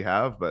you what we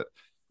have, but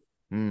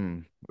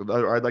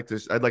or I'd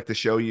like to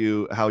show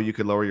you how you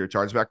could lower your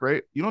chargeback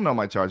rate. You don't know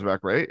my chargeback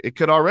rate. It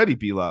could already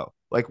be low.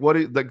 Like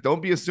like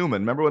don't be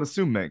assuming. Remember what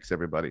assume makes,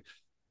 everybody.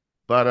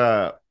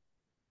 But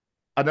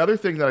another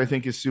thing that I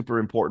think is super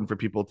important for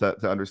people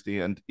to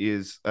understand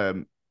is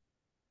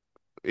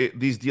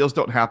these deals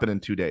don't happen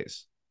in 2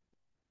 days.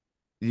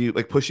 You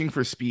like pushing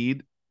for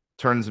speed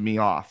turns me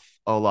off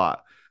a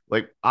lot.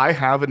 Like I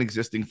have an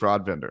existing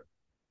fraud vendor.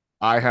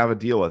 I have a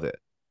deal with it.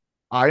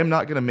 I am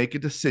not going to make a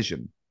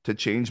decision to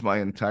change my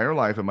entire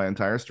life and my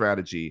entire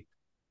strategy.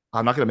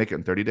 I'm not going to make it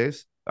in 30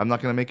 days. I'm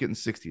not going to make it in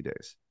 60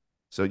 days.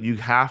 So you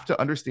have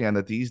to understand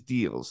that these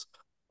deals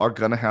are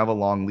going to have a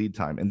long lead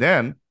time. And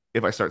then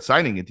if I start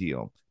signing a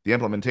deal, the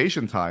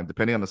implementation time,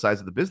 depending on the size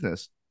of the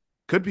business,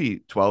 could be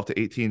 12 to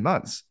 18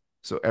 months.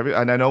 So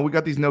and I know we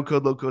got these no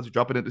code, low codes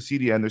dropping into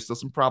CDN. There's still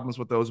some problems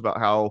with those about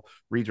how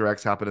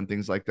redirects happen and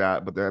things like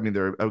that. But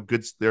they're a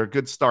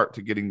good start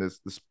to getting this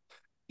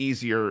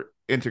easier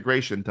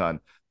integration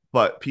done.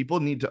 But people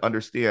need to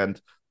understand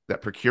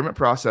that procurement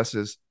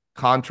processes,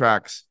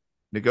 contracts,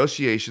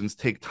 negotiations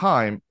take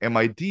time, and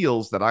my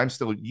deals that I'm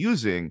still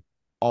using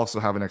also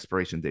have an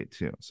expiration date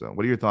too. So,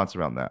 what are your thoughts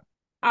around that?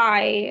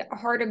 I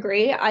hard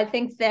agree. I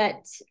think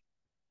that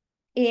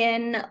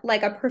in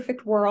like a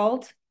perfect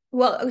world,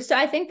 well, so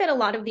I think that a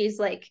lot of these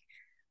like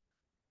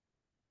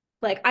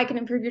I can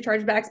improve your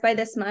chargebacks by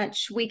this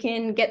much. We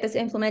can get this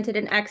implemented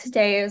in X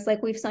days.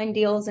 Like we've signed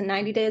deals in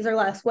 90 days or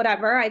less,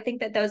 whatever. I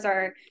think that those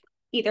are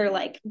either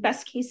like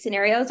best case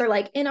scenarios or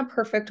like in a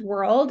perfect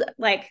world,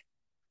 like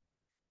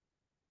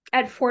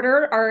at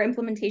Forder, our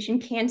implementation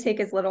can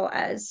take as little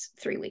as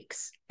 3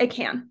 weeks. It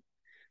can.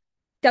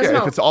 Yeah, Doesn't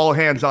if always. it's all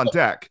hands on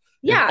deck,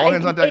 if Yeah, all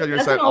hands on deck on it your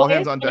doesn't side, all always.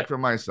 hands on deck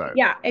from my side.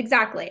 Yeah,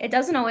 exactly. It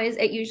doesn't always.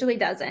 It usually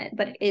doesn't,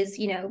 but it is,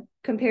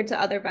 compared to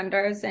other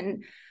vendors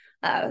and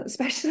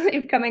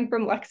especially coming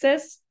from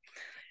Lexus,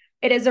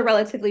 it is a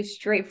relatively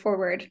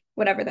straightforward,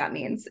 whatever that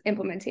means,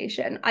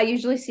 implementation. I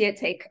usually see it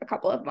take a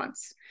couple of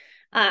months.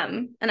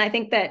 And I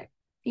think that,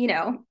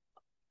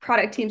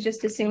 product teams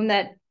just assume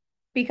that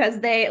because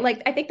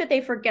I think that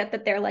they forget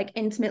that they're like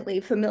intimately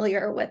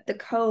familiar with the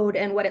code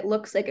and what it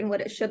looks like and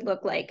what it should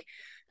look like.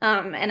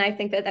 And I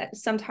think that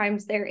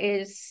sometimes there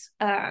is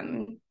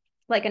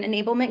like an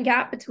enablement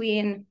gap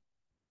between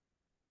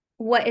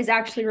what is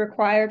actually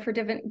required for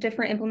different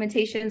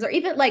implementations, or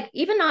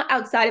even not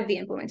outside of the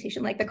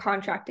implementation, like the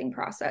contracting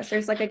process.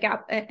 There's like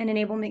an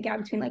enablement gap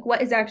between like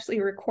what is actually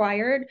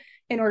required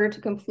in order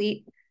to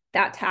complete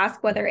that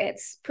task, whether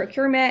it's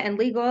procurement and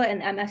legal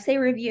and MSA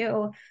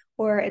review,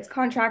 or it's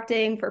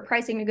contracting for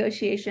pricing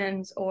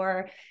negotiations,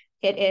 or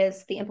it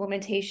is the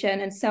implementation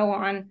and so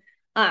on.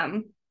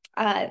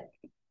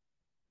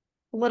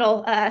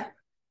 Little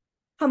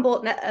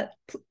humble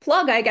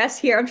plug, I guess,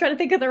 here. I'm trying to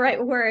think of the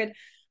right word.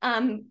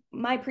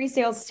 My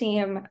pre-sales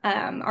team,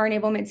 our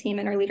enablement team,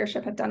 and our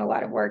leadership have done a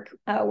lot of work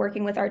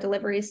working with our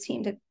deliveries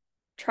team to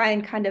try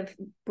and kind of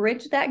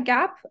bridge that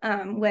gap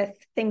with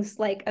things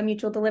like a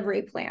mutual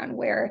delivery plan,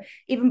 where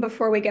even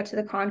before we get to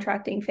the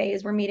contracting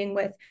phase, we're meeting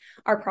with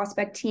our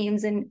prospect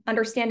teams and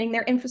understanding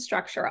their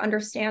infrastructure,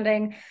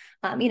 understanding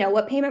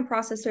what payment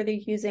processor they're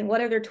using,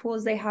 what other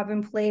tools they have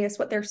in place,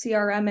 what their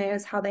CRM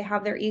is, how they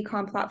have their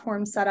e-com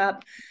platform set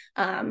up,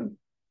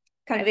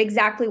 kind of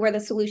exactly where the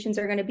solutions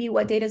are going to be,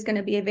 what data is going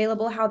to be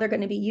available, how they're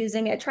going to be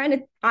using it, trying to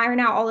iron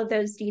out all of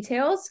those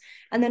details.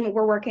 And then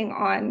we're working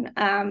on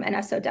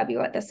an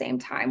SOW at the same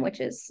time,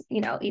 which is,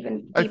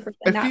 even deeper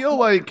I than that. feel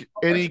like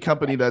any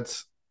company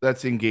that's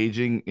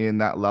engaging in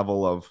that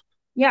level of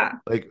yeah,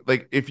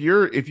 like if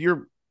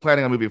you're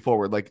planning on moving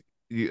forward, like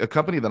a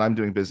company that I'm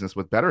doing business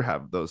with better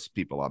have those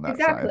people on that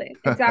side.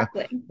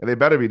 exactly. And they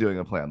better be doing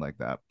a plan like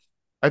that.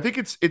 I think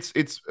it's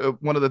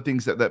one of the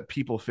things that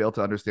people fail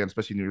to understand,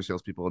 especially newer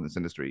salespeople in this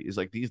industry, is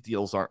like these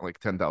deals aren't like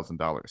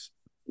 $10,000.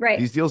 Right.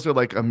 These deals are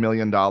like $1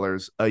 million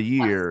a Yes.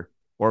 year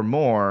or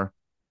more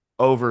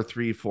over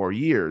 3-4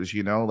 years,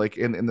 like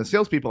in the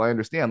salespeople, I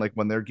understand like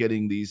when they're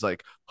getting these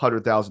like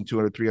 100,000,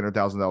 200,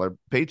 $300,000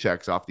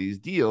 paychecks off these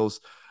deals.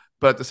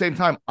 But at the same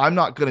time, I'm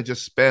not going to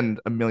just spend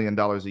 $1 million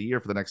a year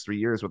for the next 3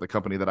 years with a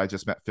company that I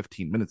just met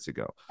 15 minutes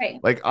ago. Right.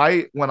 Like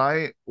when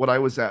I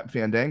was at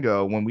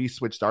Fandango, when we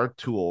switched our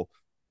tool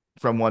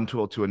from one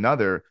tool to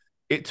another,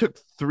 it took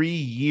 3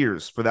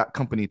 years for that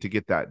company to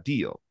get that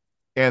deal.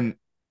 And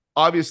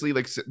obviously,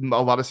 like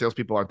a lot of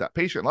salespeople aren't that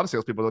patient. A lot of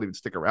salespeople don't even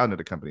stick around at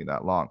a company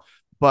that long.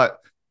 But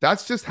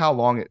that's just how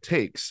long it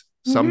takes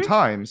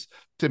sometimes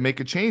to make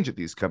a change at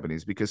these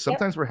companies, because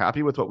sometimes we're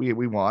happy with what we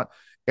want,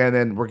 and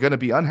then we're going to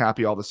be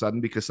unhappy all of a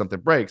sudden because something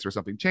breaks or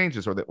something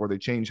changes, or they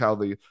change how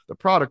the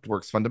product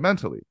works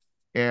fundamentally.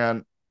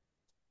 And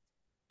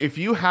if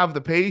you have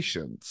the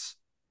patience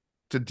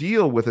to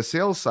deal with a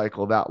sales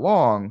cycle that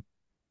long,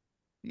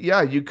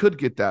 yeah, you could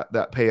get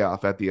that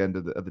payoff at the end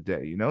of the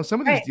day.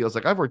 Some of these Right. deals,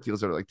 like I've worked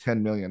deals that are like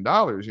 $10 million.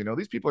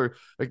 These people are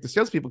like, the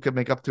salespeople could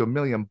make up to $1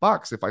 million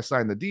if I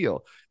sign the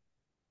deal,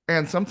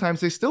 and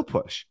sometimes they still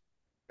push.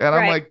 And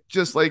I'm Right. like,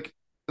 just like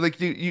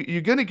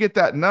you're gonna get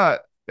that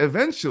nut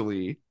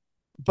eventually,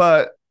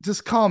 but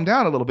just calm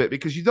down a little bit,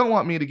 because you don't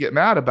want me to get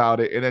mad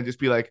about it and then just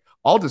be like,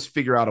 I'll just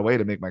figure out a way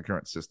to make my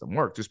current system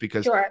work, just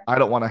because Sure. I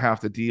don't want to have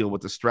to deal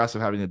with the stress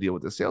of having to deal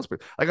with the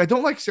salesperson. Like, I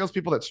don't like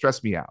salespeople that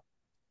stress me out.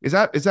 Is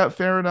that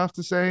fair enough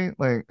to say?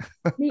 Like,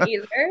 Me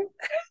either.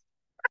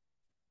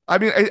 I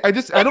mean, I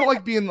don't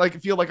like being like,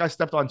 feel like I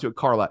stepped onto a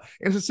car lot.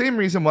 And it's the same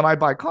reason when I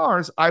buy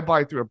cars, I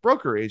buy through a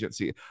broker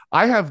agency.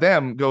 I have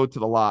them go to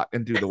the lot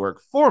and do the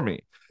work for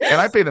me. And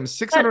I pay them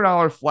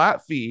 $600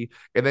 flat fee.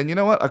 And then, you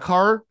know what? A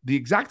car, the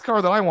exact car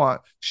that I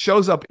want,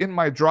 shows up in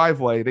my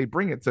driveway. They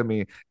bring it to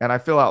me and I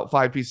fill out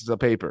 5 pieces of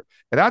paper.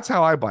 And that's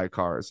how I buy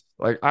cars.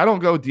 Like, I don't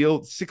go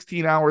deal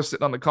 16 hours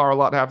sitting on the car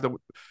lot, have to be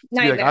like,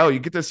 oh, Nightmare. you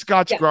get the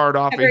Scotch Yeah. guard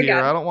off of Never here.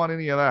 I again. don't want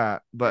any of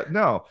that. But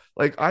no,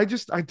 like, I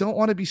don't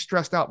want to be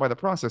stressed out by the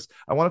process.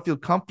 I want to feel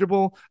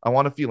comfortable. I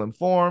want to feel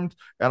informed,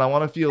 and I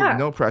want to feel Yeah.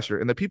 no pressure.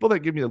 And the people that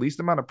give me the least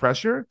amount of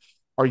pressure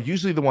are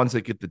usually the ones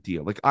that get the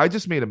deal. Like, I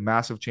just made a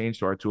massive change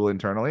to our tool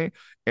internally,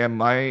 and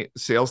my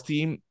sales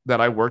team that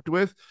I worked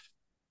with,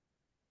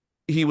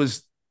 he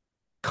was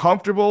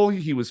comfortable.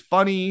 He was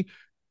funny.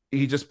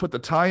 He just put the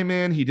time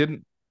in. He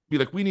didn't be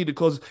like, we need to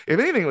close. If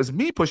anything, it was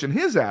me pushing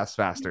his ass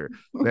faster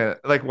than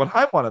like when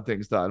I wanted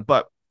things done.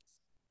 But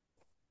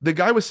the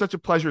guy was such a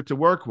pleasure to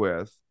work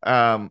with,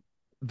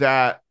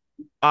 that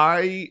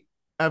I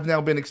have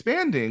now been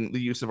expanding the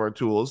use of our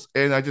tools.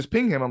 And I just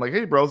ping him. I'm like,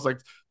 hey, bro, it's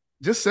like,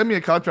 just send me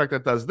a contract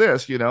that does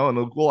this,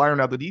 and we'll iron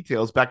out the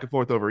details back and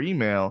forth over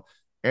email.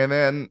 And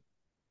then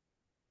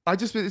it's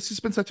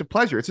just been such a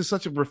pleasure. It's just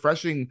such a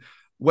refreshing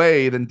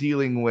way than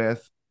dealing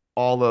with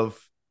all of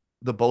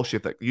the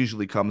bullshit that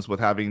usually comes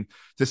with having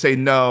to say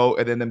no,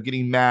 and then them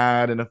getting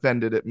mad and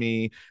offended at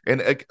me.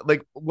 And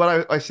like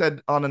what I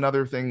said on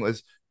another thing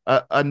was,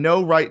 a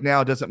no right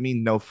now doesn't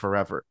mean no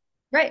forever.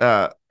 Right.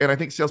 And I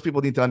think salespeople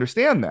need to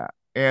understand that,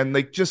 and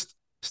like, just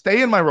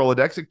stay in my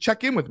Rolodex, like,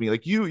 check in with me.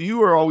 Like,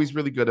 you are always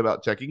really good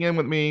about checking in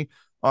with me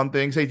on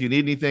things. Hey, do you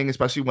need anything?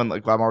 Especially when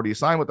like I'm already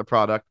assigned with the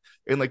product,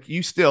 and like,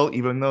 you still,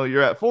 even though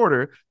you're at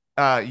Forder,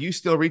 you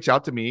still reach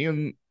out to me,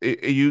 and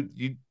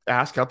you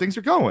ask how things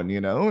are going,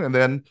 and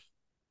then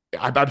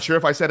I'm sure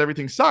if I said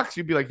everything sucks,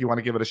 you'd be like, you want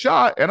to give it a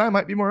shot, and I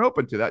might be more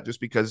open to that just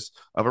because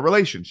of a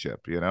relationship.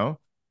 So, what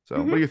are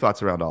Mm-hmm. your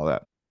thoughts around all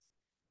that?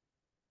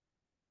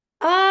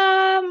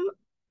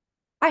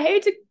 I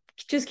hate to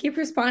just keep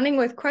responding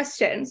with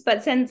questions,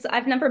 but since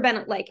I've never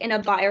been like in a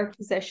buyer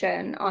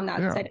position on that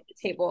Yeah. side of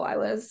the table, I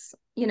was,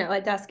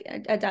 a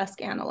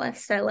desk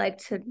analyst. I like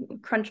to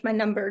crunch my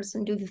numbers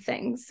and do the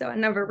things. So I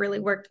never really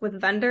worked with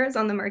vendors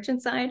on the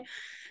merchant side.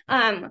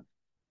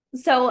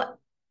 So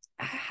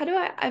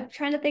I'm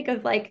trying to think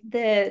of like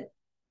the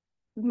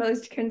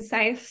most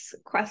concise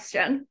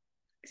question,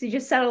 because you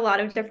just said a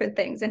lot of different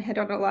things and hit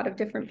on a lot of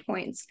different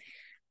points.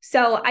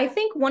 So I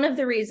think one of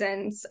the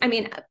reasons, I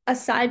mean,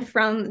 aside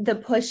from the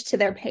push to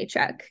their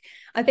paycheck,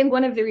 I think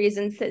one of the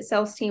reasons that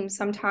sales teams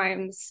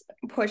sometimes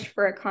push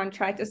for a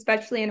contract,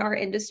 especially in our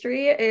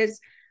industry, is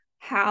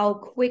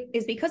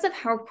because of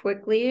how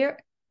quickly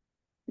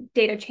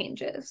data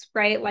changes,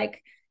 right?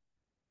 Like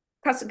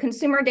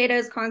consumer data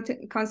is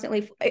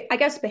constantly, I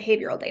guess,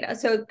 behavioral data.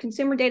 So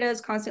consumer data is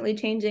constantly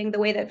changing. The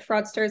way that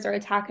fraudsters are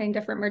attacking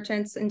different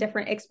merchants and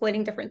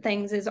exploiting different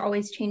things is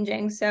always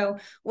changing. So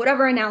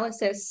whatever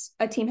analysis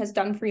a team has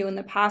done for you in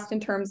the past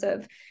in terms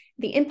of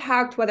the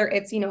impact, whether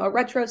it's, a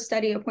retro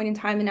study, a point in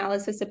time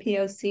analysis, a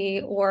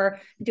POC, or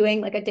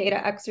doing like a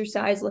data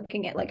exercise,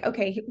 looking at like,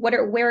 okay,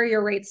 where are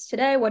your rates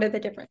today? What are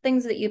the different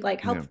things that you'd like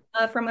help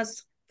from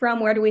us from?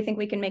 Where do we think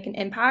we can make an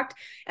impact?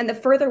 And the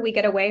further we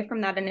get away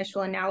from that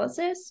initial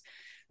analysis,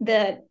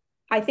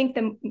 I think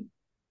the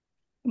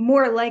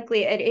more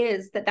likely it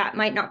is that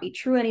might not be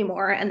true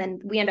anymore. And then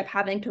we end up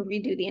having to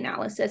redo the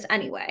analysis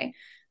anyway.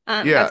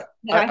 Yeah. That's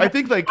that I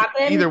think like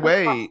happen either across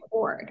way, the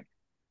board.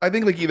 I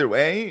think like either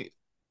way,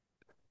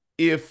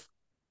 if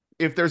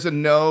there's a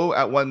no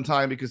at one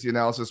time because the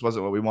analysis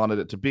wasn't what we wanted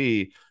it to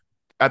be,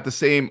 at the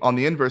same on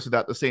the inverse of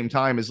that, the same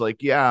time is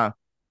like, yeah,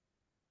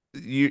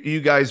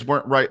 you guys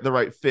weren't the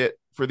right fit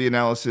for the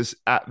analysis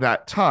at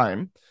that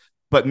time.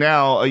 But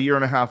now, a year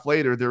and a half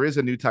later, there is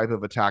a new type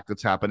of attack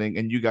that's happening,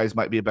 and you guys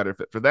might be a better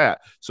fit for that.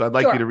 So I'd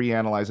like you to Sure.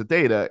 reanalyze the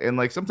data. And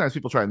like sometimes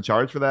people try and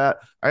charge for that.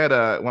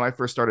 When I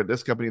first started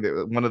this company,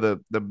 one of the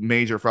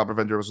major fraud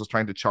preventers was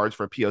trying to charge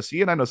for a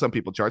POC, and I know some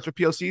people charge for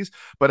POCs,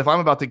 but if I'm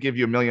about to give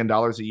you $1 million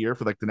a year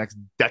for like the next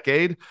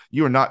decade,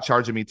 you are not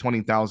charging me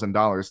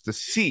 $20,000 to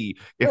see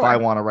if I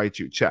Sure. want to write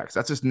you checks.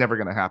 That's just never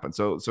going to happen.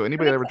 So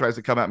anybody that ever tries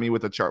to come at me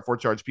with a charge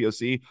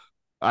POC,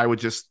 I would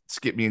just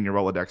skip me in your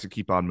Rolodex and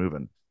keep on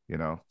moving.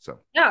 So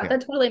Yeah,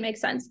 that totally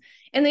makes sense.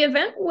 In the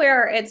event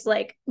where it's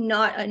like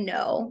not a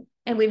no,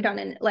 and we've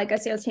done like a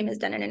sales team has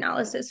done an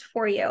analysis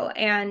for you,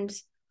 and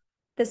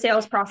the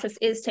sales process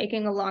is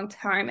taking a long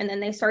time, and then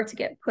they start to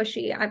get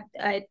pushy.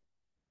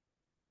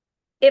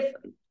 If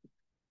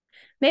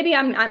maybe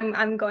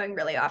I'm going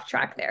really off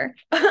track there,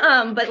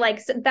 but like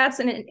so that's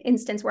an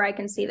instance where I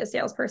can see the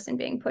salesperson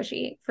being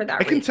pushy for I that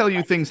can reason. tell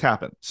you things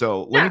happen.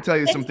 So let me Yeah, tell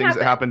you some things things that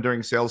happen. happen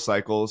during sales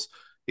cycles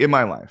in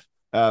my life.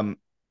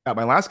 At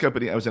my last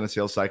company, I was in a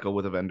sales cycle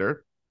with a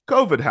vendor.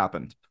 COVID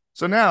happened.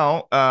 So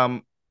now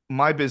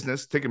my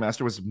business,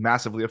 Ticketmaster, was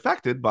massively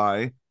affected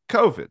by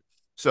COVID.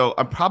 So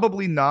I'm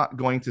probably not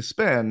going to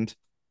spend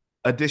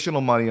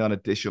additional money on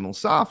additional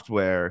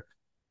software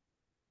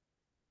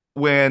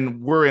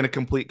when we're in a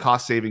complete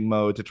cost saving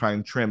mode to try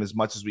and trim as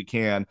much as we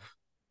can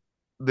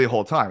the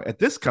whole time. At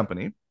this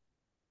company,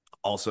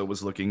 also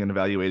was looking and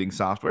evaluating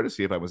software to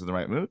see if I was in the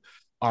right mood.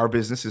 Our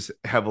business is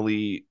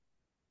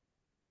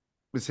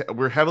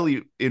we're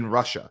heavily in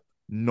Russia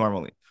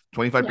normally. Yeah,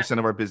 25%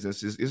 of our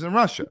business is in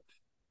Russia.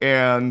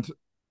 And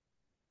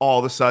all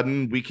of a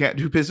sudden we can't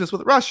do business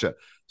with Russia. yeah,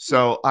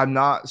 So I'm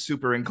not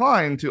super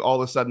inclined to all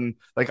of a sudden,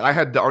 like I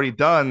had already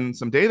done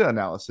some data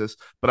analysis,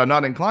 but I'm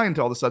not inclined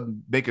to all of a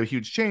sudden make a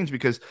huge change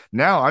because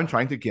now I'm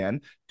trying to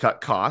again cut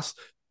costs,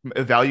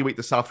 evaluate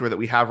the software that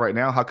we have right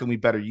now. How can we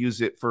better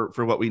use it for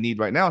what we need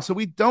right now so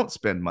we don't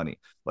spend money?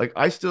 Like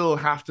I still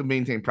have to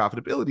maintain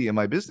profitability in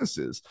my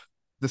businesses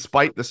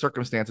despite the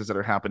circumstances that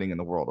are happening in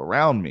the world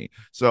around me.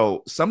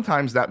 So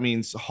sometimes that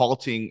means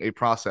halting a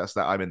process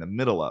that I'm in the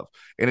middle of.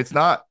 And it's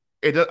not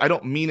I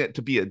don't mean it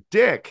to be a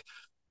dick,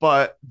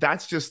 but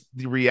that's just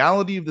the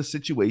reality of the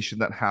situation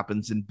that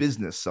happens in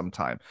business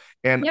sometime.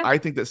 And yeah, I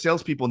think that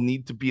salespeople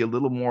need to be a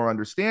little more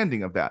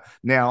understanding of that.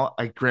 Now,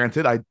 I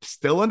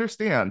still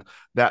understand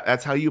that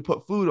that's how you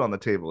put food on the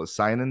table is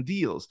signing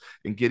deals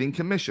and getting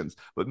commissions.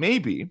 But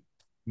maybe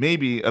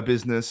a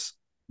business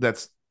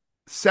that's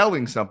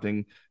selling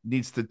something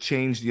needs to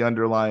change the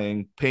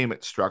underlying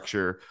payment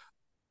structure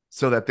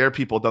so that their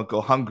people don't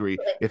go hungry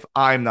if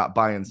I'm not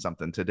buying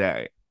something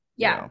today,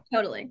 you yeah, know?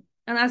 totally.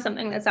 And that's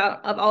something that's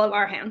out of all of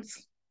our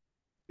hands.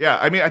 Yeah,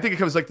 I mean, I think it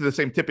comes like to the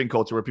same tipping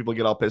culture where people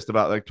get all pissed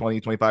about like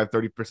 20, 25,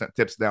 30%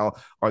 tips now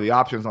are the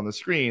options on the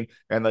screen.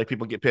 And like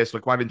people get pissed,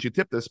 like, why didn't you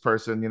tip this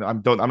person?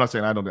 I'm not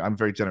saying I don't, I'm a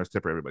very generous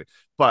tipper, everybody.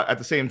 But at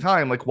the same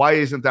time, like, why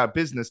isn't that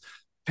business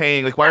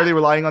paying? Like, why are Yeah, they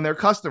relying on their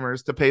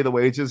customers to pay the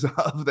wages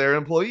of their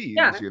employees,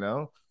 yeah.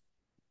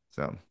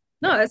 So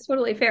No, yeah, that's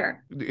totally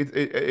fair.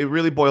 it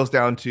really boils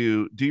down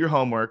to do your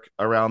homework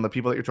around the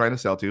people that you're trying to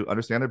sell to,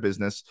 understand their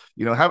business,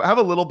 have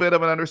a little bit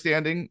of an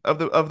understanding of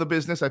the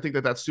business. I think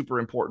that that's super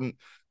important,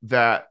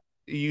 that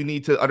you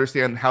need to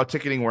understand how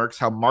ticketing works,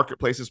 how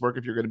marketplaces work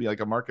if you're going to be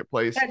like a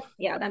marketplace,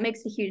 Yeah, that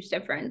makes a huge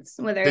difference.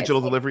 Whether it's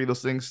digital like, delivery,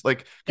 those things,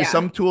 like because yeah,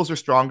 some tools are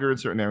stronger in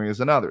certain areas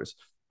than others.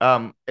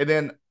 And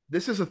then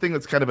this is a thing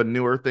that's kind of a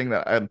newer thing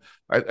that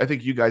I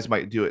think you guys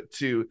might do it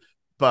too,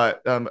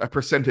 but a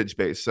percentage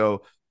base.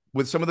 So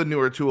with some of the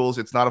newer tools,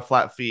 it's not a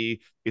flat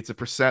fee; it's a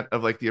percent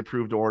of like the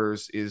approved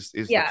orders is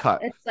the yeah,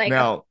 cut. it's like a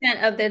Now,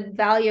 percent of the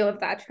value of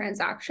that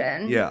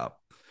transaction. yeah.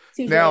 It's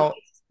usually in Now,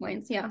 basis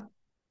points. Yeah,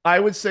 I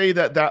would say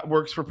that that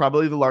works for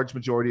probably the large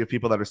majority of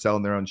people that are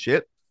selling their own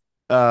shit.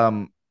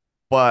 Um,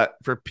 But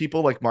for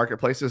people like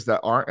marketplaces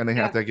that aren't and they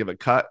have Yeah. to give a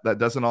cut, that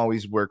doesn't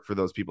always work for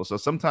those people. So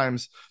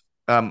sometimes,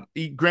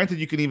 granted,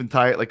 you can even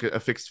tie it like a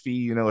fixed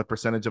fee, a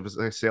percentage of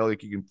a sale,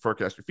 like you can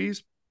forecast your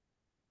fees.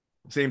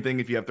 Same thing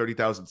if you have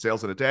 30,000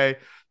 sales in a day,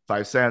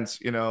 5 cents,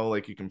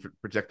 like you can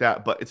project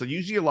that. But it's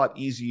usually a lot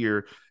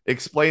easier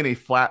explain a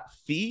flat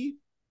fee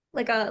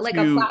Like a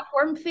to,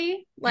 platform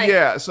fee? Like,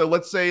 yeah. So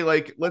let's say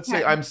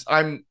okay.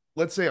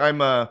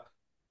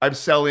 I'm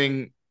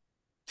selling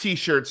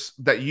t-shirts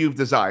that you've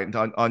designed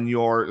on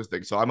your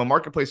thing. So I'm a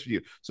marketplace for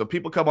you. So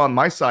people come on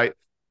my site,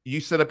 you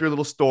set up your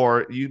little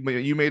store, you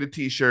made a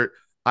t-shirt,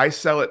 I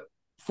sell it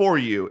for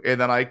you,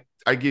 and then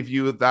I give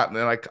you that, and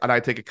then I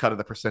take a cut of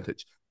the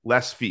percentage,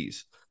 less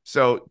fees.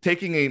 So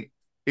taking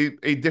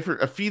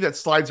a fee that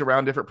slides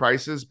around different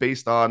prices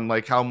based on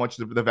like how much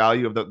the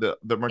value of the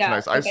Yeah,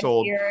 merchandise I like a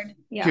sold tiered. can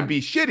Yeah.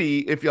 be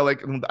shitty if you're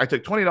like, I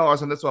took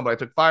 $20 on this one, but I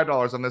took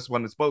 $5 on this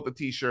one. It's both a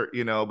t-shirt,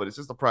 but it's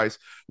just the price.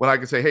 When I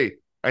can say, hey,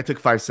 I took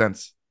 5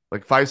 cents.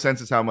 Like 5 cents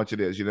is how much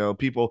it is,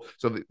 people.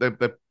 So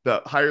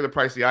the higher the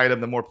price of the item,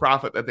 the more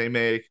profit that they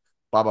make,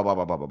 blah, blah, blah,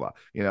 blah, blah, blah,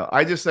 blah.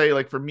 I just say,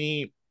 like, for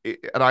me,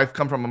 and I've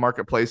come from a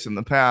marketplace in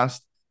the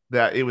past,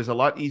 that it was a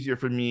lot easier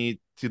for me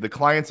to the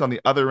clients on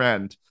the other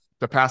end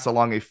to pass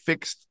along a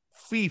fixed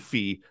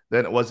fee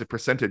than it was a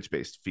percentage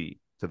based fee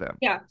to them.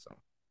 Yeah. So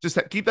just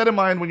keep that in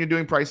mind when you're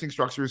doing pricing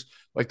structures.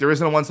 Like, there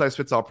isn't a one size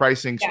fits all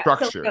pricing Yeah. So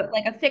structure,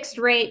 like a fixed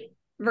rate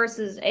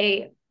versus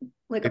a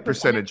a percentage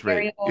percentage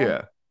rate. variable.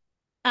 Yeah.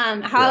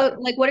 Yeah. How,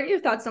 like, what are your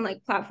thoughts on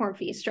like platform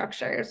fee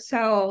structures?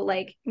 So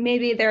like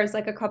maybe there's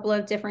like a couple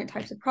of different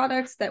types of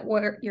products that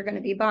you're going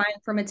to be buying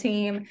from a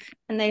team,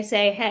 and they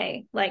say,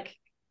 hey, like,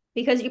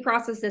 because you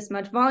process this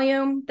much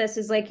volume, this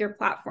is like your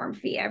platform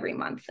fee every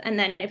month. And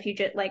then if you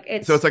just like So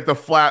it's it's like the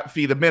flat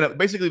fee, the minimum,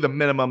 basically the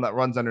minimum that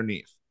runs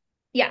underneath.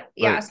 yeah.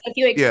 Like, So if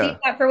you exceed yeah,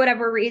 that for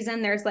whatever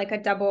reason, there's like a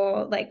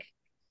double, like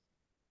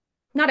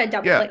not a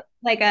double, yeah.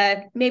 like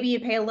a maybe you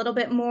pay a little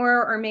bit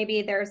more, or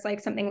maybe there's like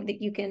something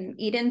that you can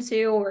eat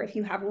into, or if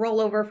you have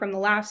rollover from the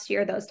last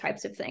year, those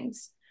types of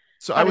things.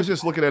 So I How does was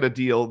just looking at a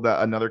deal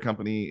that another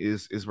company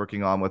is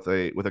working on with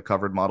a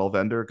covered model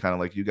vendor, kind of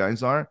like you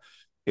guys are,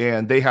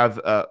 and they have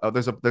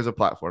there's a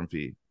platform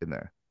fee in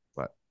there,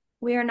 but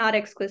we are not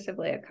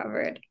exclusively a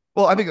covered.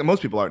 well, I think that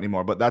most people aren't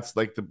anymore, but that's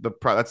like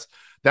that's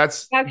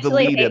the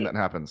Actually lead in hate. that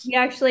happens. We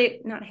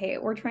actually not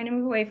hate. We're trying to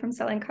move away from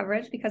selling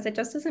coverage because it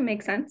just doesn't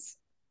make sense.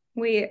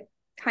 We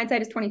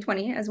hindsight is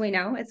 2020, as we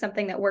know. It's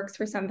something that works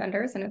for some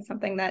vendors, and it's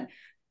something that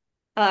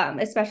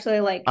especially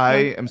like I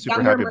young, am super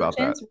younger happy about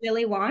that. merchants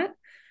really want.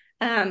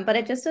 But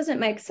it just doesn't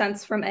make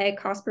sense from a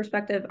cost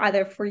perspective,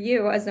 either for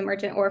you as a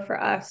merchant or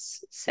for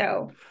us.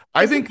 So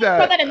I just think throw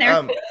that that in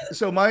there.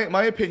 so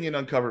my opinion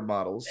on covered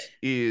models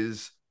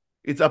is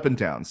it's up and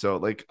down. So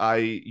like I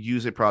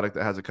use a product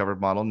that has a covered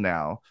model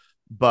now,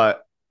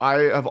 but I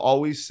have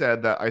always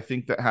said that I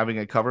think that having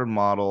a covered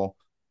model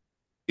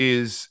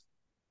is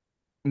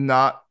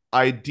not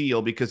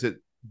ideal because it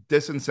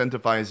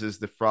disincentivizes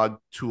the fraud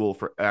tool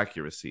for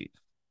accuracy.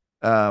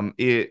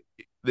 It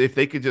if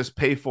they could just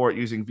pay for it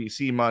using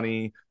VC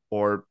money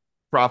or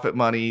profit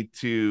money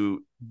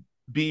to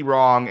be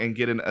wrong and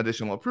get an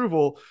additional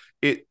approval,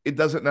 it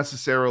doesn't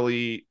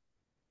necessarily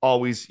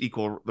always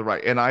equal the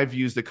right. And I've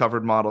used a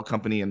covered model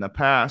company in the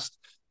past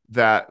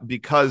that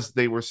because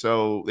they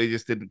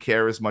just didn't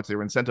care as much, they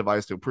were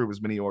incentivized to approve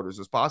as many orders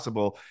as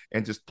possible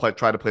and just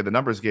try to play the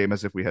numbers game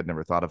as if we had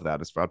never thought of that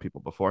as fraud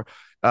people before.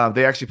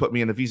 They actually put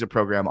me in the visa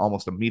program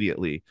almost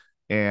immediately,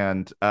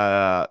 and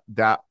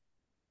that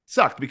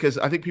sucked because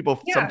I think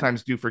people Yeah,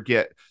 sometimes do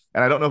forget,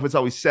 and I don't know if it's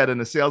always said in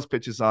the sales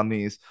pitches on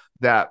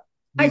that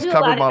I these do a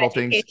covered lot of model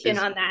things education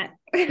is, on that.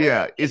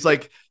 yeah, it's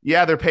like,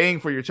 yeah, they're paying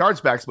for your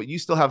chargebacks, but you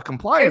still have They're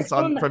compliance still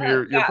on in the from hook.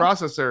 your Yeah.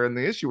 processor and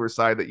the issuer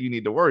side that you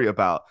need to worry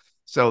about.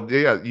 So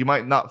yeah, you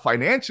might not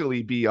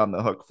financially be on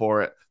the hook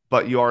for it,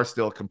 but you are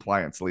still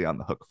compliantly on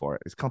the hook for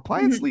it. Is Mhm.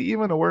 compliantly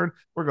even a word?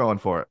 We're going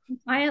for it.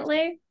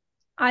 Quietly,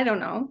 I don't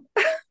know.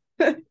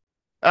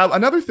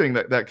 Another thing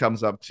that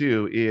comes up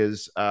too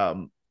is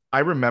I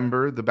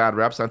remember the bad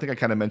reps. I think I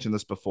kind of mentioned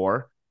this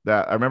before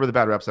that I remember the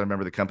bad reps. I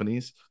remember the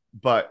companies.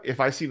 But if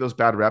I see those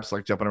bad reps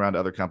like jumping around to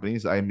other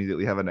companies, I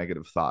immediately have a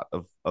negative thought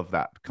of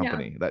that Yeah.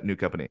 company, that new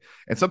company.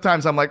 And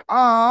sometimes I'm like,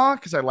 ah,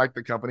 because I like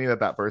the company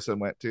that person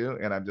went to,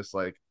 and I'm just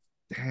like,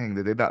 dang,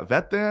 did they not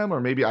vet them, or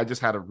maybe I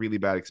just had a really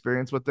bad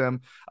experience with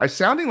them. I'm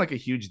sounding like a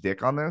huge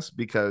dick on this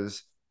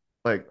because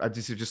like I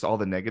just all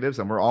the negatives,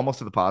 and we're almost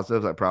to the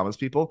positives. I promise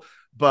people,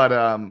 but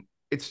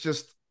it's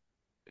just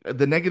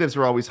the negatives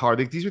are always hard.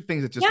 Like, these are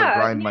things that just like Yeah,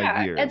 grind my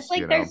yeah. It's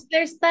gears, like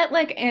there's that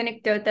like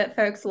anecdote that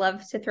folks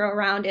love to throw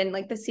around in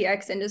like the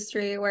CX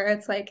industry where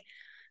it's like,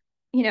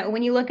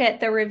 when you look at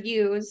the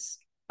reviews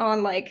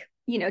on like,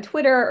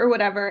 Twitter or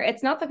whatever,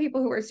 it's not the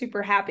people who are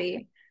super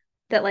happy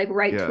that like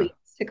write Yeah. tweets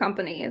to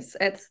companies.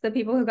 It's the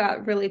people who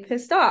got really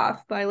pissed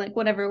off by like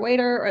whatever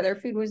waiter or their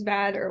food was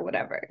bad or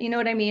whatever. You know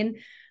what I mean?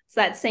 It's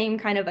that same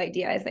kind of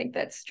idea, I think,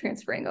 that's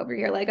transferring over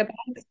here. Like a bad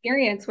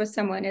experience with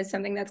someone is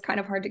something that's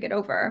kind of hard to get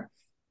over.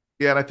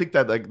 Yeah, and I think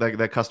that like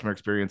that customer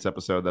experience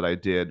episode that I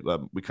did,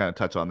 we kind of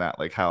touch on that,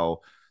 like how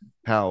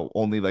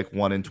only like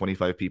 1 in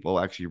 25 people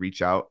actually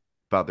reach out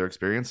about their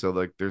experience. So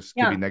like there's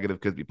could be Yeah. negative,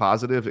 could be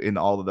positive in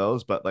all of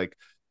those, but like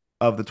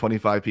of the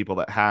 25 people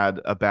that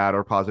had a bad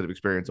or positive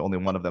experience, only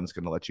one of them is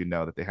going to let you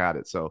know that they had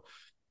it. So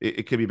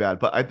it could be bad.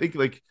 But I think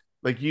like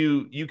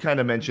you kind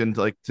of mentioned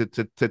like to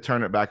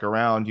turn it back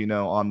around,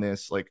 on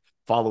this like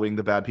following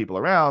the bad people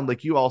around,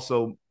 like you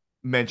also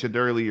mentioned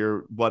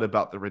earlier, what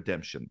about the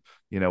redemption?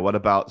 What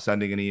about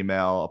sending an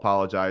email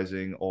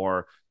apologizing,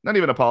 or not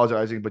even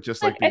apologizing, but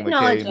just Like like being like,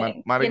 hey,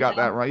 acknowledging, might have got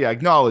that right. Yeah,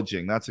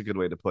 acknowledging. That's a good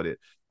way to put it.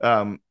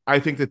 I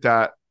think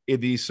that in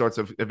these sorts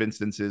of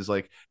instances,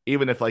 like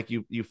even if like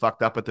you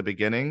fucked up at the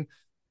beginning,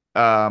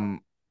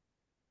 um,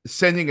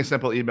 sending a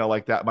simple email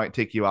like that might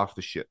take you off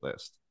the shit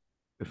list,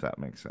 if that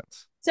makes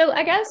sense. So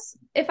I guess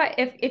if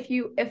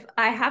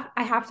I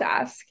have to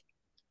ask,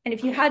 and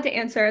if you had to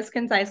answer as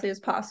concisely as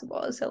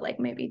possible, so like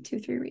maybe 2,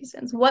 3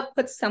 reasons, what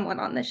puts someone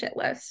on the shit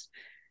list?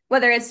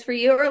 Whether it's for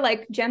you or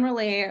like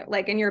generally,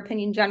 like in your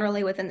opinion,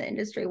 generally within the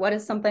industry, what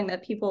is something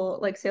that people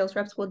like sales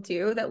reps will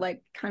do that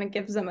like kind of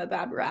gives them a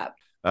bad rap?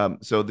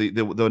 So the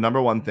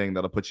number one thing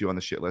that'll put you on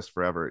the shit list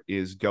forever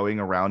is going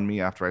around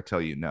me after I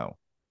tell you no.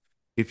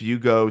 If you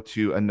go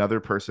to another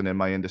person in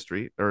my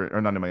industry,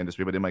 or not in my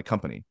industry, but in my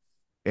company,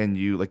 and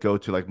you like go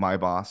to like my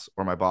boss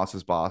or my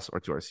boss's boss or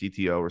to our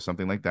CTO or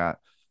something like that,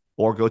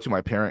 or go to my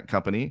parent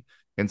company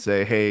and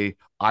say, hey,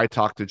 I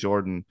talked to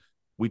Jordan.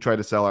 We tried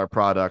to sell our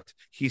product.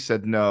 He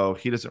said no.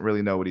 He doesn't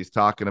really know what he's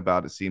talking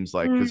about. It seems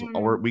like because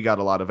Mm. we got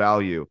a lot of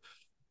value.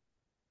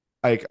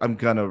 Like I'm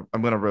gonna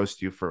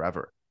roast you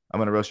forever. I'm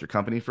gonna roast your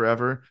company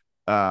forever.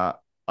 Uh,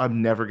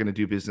 I'm never gonna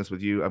do business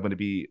with you. I'm gonna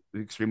be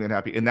extremely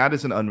unhappy, and that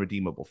is an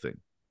unredeemable thing.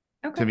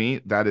 Okay. To me,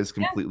 that is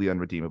Yeah. completely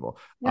unredeemable.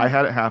 I Yeah.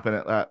 had it happen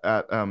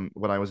at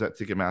when I was at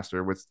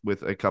Ticketmaster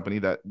with a company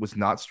that was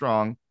not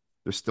strong.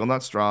 They're still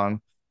not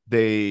strong.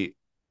 They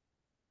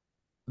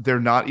they're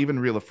not even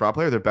real a fraud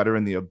player. They're better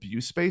in the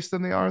abuse space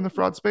than they are in the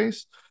fraud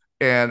space.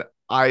 And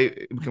I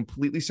am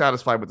completely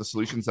satisfied with the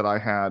solutions that I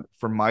had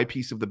for my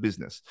piece of the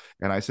business.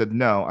 And I said,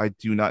 no, I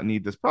do not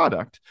need this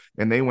product.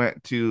 And they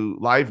went to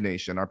Live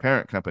Nation, our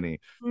parent company,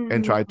 and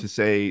Mm. tried to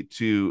say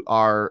to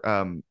our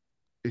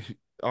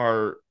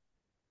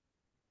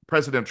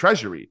president of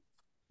treasury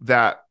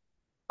that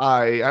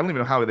I don't even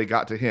know how they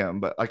got to him,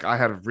 but like I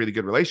had a really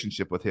good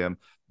relationship with him,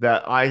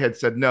 that I had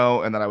said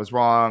no and that I was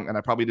wrong and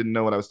I probably didn't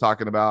know what I was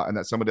talking about and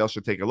that somebody else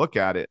should take a look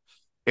at it.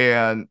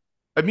 And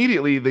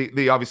immediately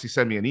they obviously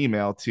send me an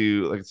email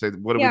to like say,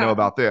 what do we know Yeah.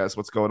 about this?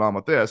 What's going on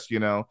with this?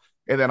 And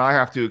then I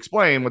have to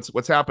explain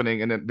what's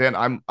happening. And then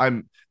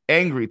I'm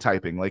angry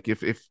typing. Like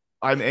if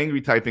I'm angry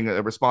typing a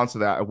response to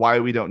that, why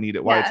we don't need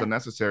it, why it's Yeah.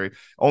 unnecessary,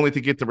 only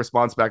to get the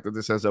response back that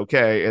this says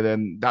okay, and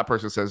then that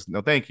person says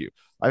no, thank you.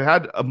 I've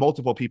had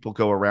multiple people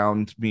go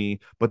around me,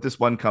 but this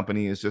one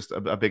company is just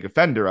a big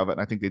offender of it,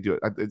 and I think they do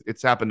it.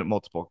 It's happened at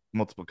multiple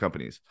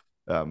companies.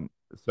 Um,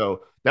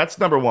 so that's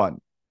number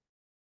one.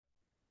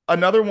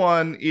 Another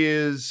one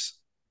is,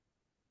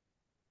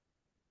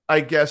 I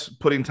guess,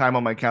 putting time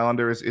on my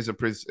calendar is a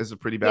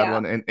pretty bad Yeah.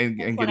 one, and That's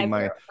one getting I've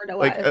my heard a lot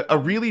like as a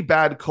well. really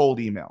bad cold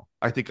email.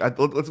 I think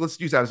let's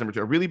use that as number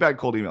two. A really bad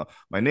cold email,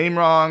 my name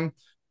wrong,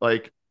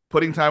 like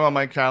putting time on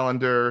my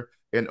calendar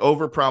and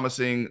over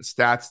promising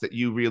stats that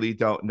you really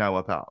don't know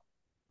about,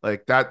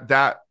 like that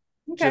Okay.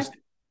 just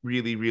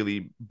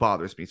really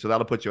bothers me. So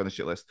that'll put you on the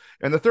shit list.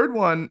 And the third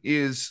one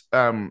is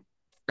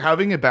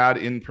having a bad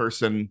in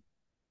person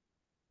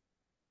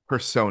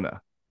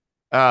persona.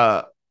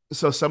 Uh,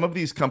 so some of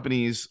these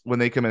companies, when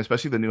they come in,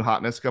 especially the new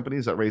hotness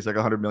companies that raise like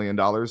 $100 million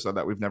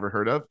that we've never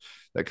heard of,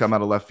 that come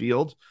out of left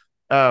field,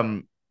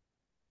 um,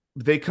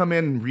 they come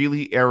in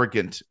really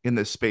arrogant in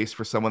this space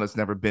for someone that's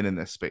never been in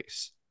this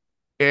space,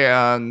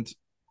 and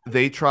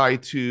they try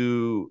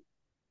to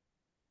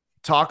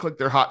talk like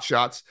they're hot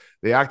shots.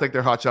 They act like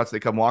they're hot shots.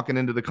 They come walking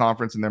into the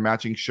conference in their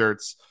matching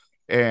shirts,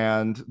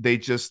 and they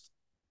try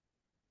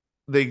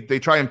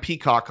and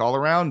peacock all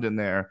around in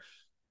there,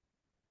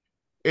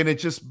 and it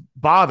just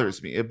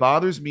bothers me. It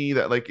bothers me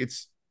that like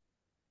it's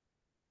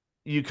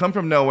you come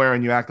from nowhere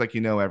and you act like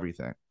you know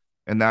everything.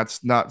 And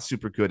that's not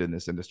super good in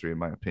this industry, in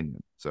my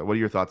opinion. So, what are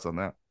your thoughts on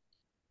that?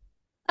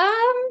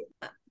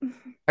 Um,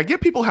 I get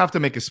people have to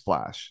make a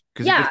splash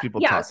because it gets yeah,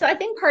 people yeah. So talking. I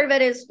think part of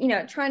it is,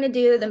 trying to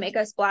do the make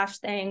a splash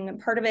thing. And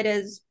part of it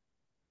is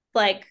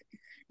like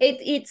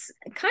it's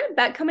kind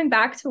of coming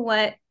back to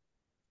what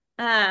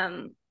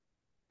um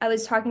I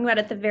was talking about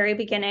at the very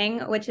beginning,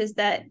 which is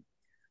that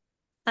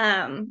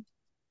um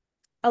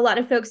a lot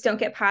of folks don't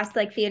get past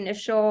like the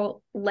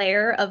initial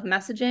layer of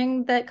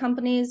messaging that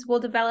companies will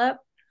develop.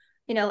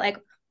 Like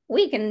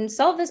we can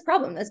solve this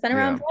problem that's been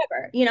around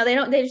Yeah.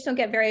 forever. They just don't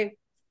get very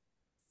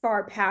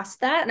far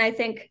past that. And I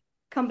think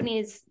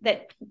companies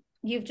that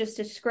you've just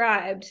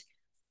described,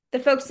 the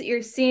folks that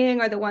you're seeing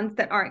are the ones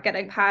that aren't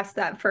getting past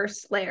that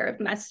first layer of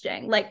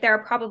messaging. Like there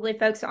are probably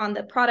folks on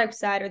the product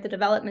side or the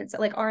development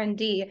side, like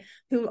R&D,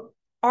 who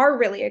are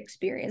really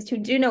experienced, who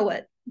do know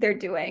what they're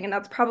doing. And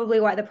that's probably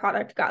why the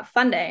product got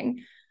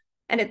funding.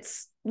 And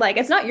it's like,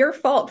 it's not your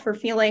fault for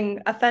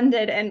feeling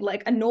offended and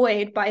like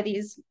annoyed by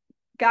these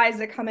guys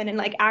that come in and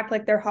like act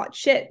like they're hot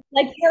shit.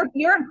 Like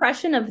your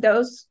impression of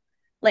those,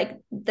 like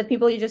the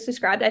people you just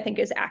described, I think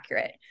is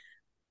accurate.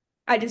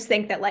 I just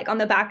think that like on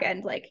the back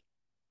end, like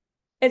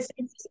it's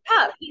just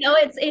tough,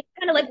 it's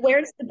kind of like,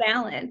 where's the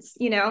balance,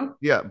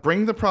 Yeah,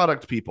 bring the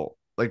product people.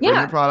 Like bring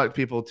the Yeah. product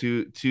people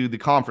to the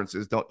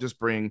conferences. Don't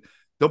bring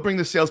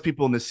the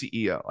salespeople and the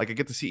CEO. Like I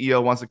get the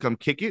CEO wants to come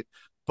kick it,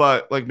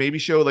 but like maybe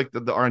show like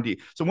the R&D.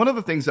 So one of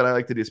the things that I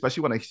like to do,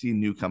 especially when I see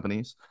new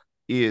companies,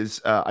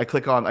 is I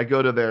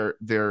go to their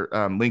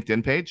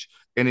LinkedIn page,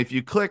 and if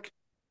you click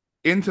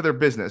into their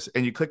business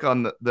and you click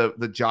on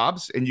the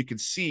jobs, and you can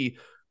see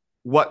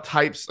what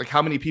types, like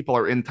how many people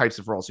are in types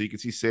of roles. So you can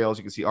see sales,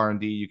 you can see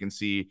R&D, you can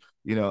see,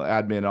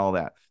 admin, all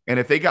that. And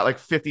if they got like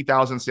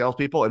 50,000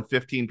 salespeople and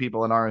 15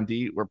 people in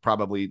R&D, we're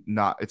probably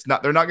not,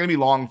 they're not going to be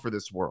long for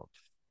this world.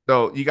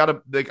 So you got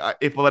to, like,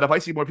 if I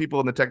see more people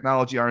in the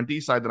technology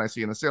R&D side than I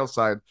see in the sales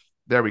side,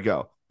 there we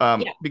go. Yeah,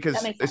 that Because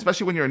makes sense.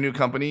 especially when you're a new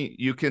company,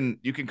 you can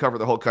cover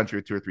the whole country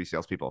with 2 or 3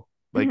 salespeople.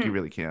 Like you Mm-hmm.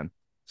 really can.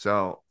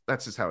 So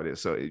that's just how it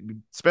is. So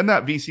spend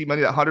that VC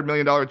money, that $100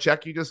 million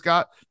check you just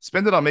got,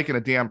 spend it on making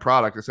a damn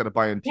product instead of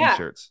buying Yeah.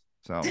 t-shirts.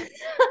 So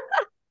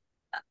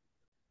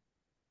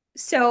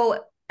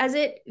So, as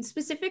it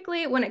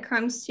specifically when it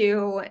comes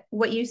to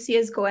what you see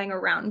is going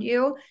around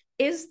you,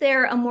 is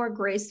there a more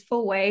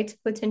graceful way to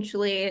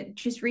potentially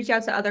just reach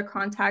out to other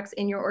contacts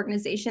in your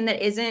organization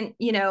that isn't,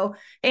 hey,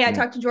 I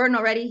talked to Jordan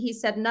already. He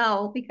said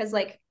no, because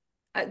like,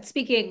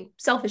 speaking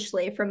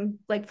selfishly from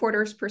like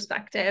Forder's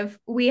perspective,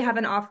 we have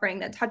an offering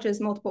that touches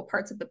multiple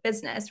parts of the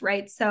business,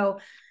 right? So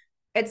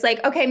it's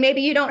like, okay,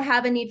 maybe you don't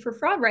have a need for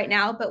fraud right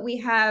now, but we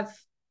have,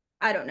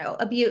 I don't know,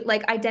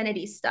 like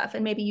identity stuff,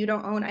 and maybe you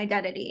don't own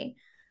identity.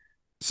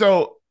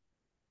 so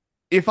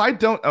if I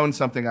don't own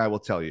something, I will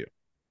tell you.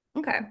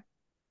 Okay.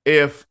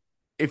 If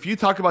you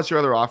talk about your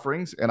other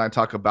offerings and I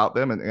talk about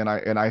them, and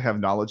I have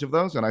knowledge of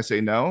those and I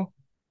say no,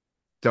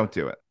 don't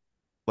do it.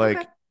 Okay.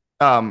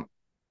 Like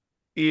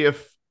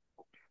if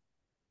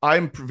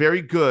I'm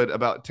very good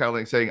about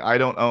saying I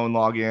don't own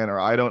login or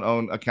I don't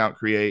own account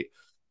create.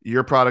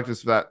 Your product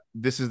is that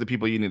this is the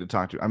people you need to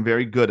talk to. I'm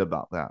very good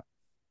about that.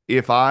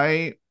 If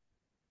I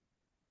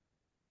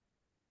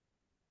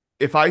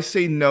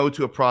say no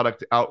to a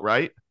product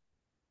outright,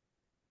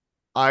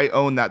 I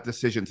own that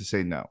decision to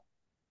say no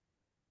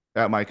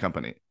at my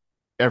company,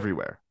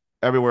 everywhere,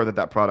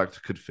 that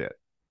product could fit,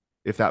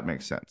 if that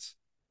makes sense.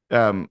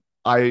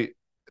 I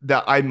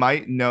that I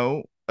might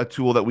know a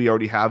tool that we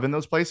already have in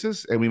those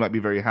places, and we might be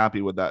very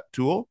happy with that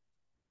tool.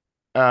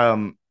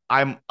 And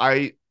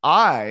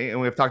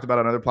we've talked about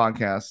on other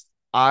podcasts,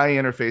 I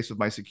interface with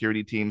my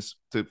security teams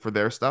for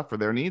their stuff, for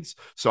their needs.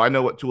 So I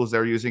know what tools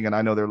they're using, and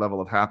I know their level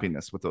of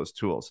happiness with those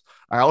tools.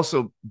 I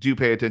also do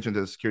pay attention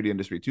to the security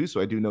industry too. So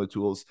I do know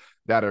tools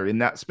that are in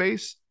that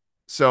space.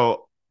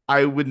 So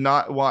I would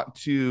not want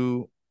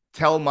to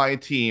tell my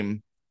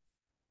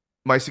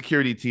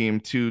security team,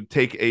 to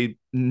take a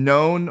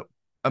known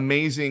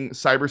amazing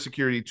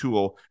cybersecurity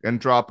tool and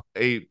drop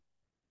a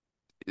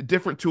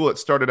different tool that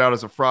started out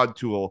as a fraud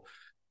tool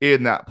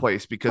in that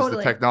place, because the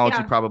Totally. technology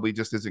Yeah. probably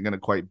just isn't going to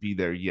quite be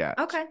there yet.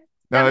 Okay. Now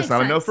That that's makes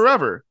not a no sense.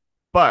 forever,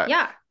 but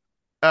Yeah.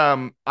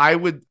 I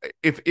would,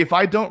 if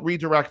I don't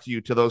redirect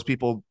you to those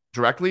people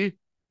directly,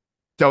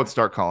 don't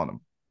start calling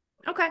them,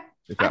 Okay.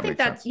 if I that think makes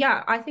that's, sense.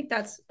 yeah, I think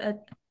that's a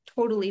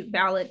totally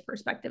valid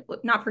perspective.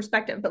 Not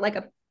perspective, but like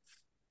a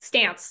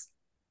stance.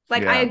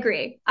 Like, I Yeah.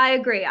 agree. I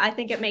agree. I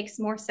think it makes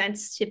more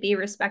sense to be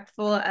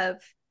respectful of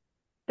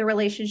the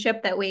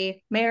relationship that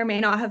we may or may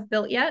not have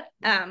built yet.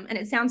 And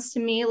it sounds to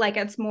me like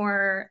it's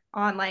more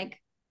on like,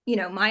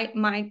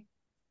 my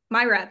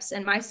reps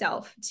and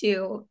myself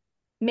to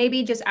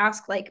maybe just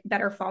ask like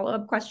better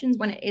follow-up questions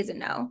when it is a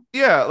no.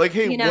 Yeah, like,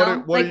 hey, what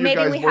are Like you maybe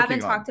guys we haven't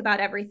working on? talked about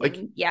Like,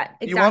 everything yet.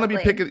 you want to be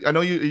Exactly. picking, I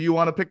know you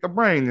want to pick the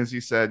brain, as you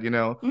said, but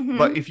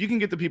Mm-hmm. if you can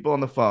get the people on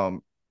the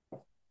phone,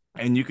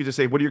 and you could just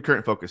say, what are your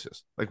current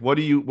focuses? Like, what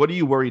are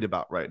you worried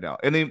about right now?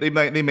 And they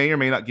may or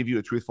may not give you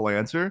a truthful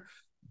answer,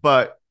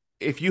 but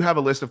if you have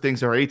a list of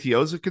things, are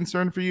ATOs a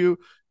concern for you?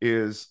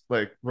 Is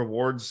like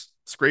rewards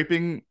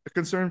scraping a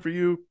concern for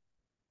you?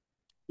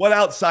 What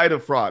outside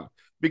of fraud?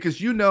 Because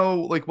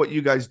like what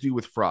you guys do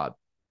with fraud.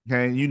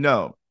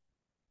 Okay.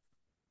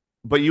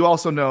 But you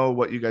also know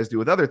what you guys do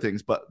with other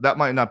things, but that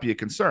might not be a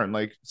concern.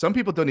 Like some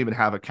people don't even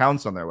have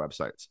accounts on their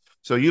websites.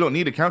 So you don't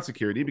need account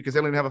security because they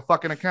don't even have a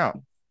fucking account.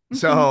 Mm-hmm.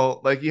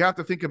 So like you have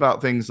to think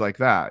about things like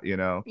that.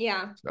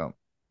 Yeah. So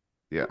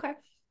yeah. Okay.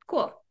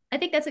 Cool. I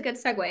think that's a good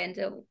segue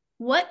into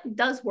what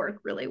does work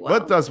really What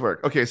well. does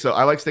work? Okay, so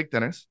I like steak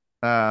dinners.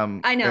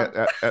 I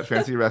know. At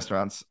fancy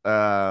restaurants,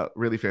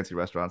 really fancy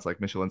restaurants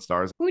like Michelin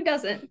stars. Who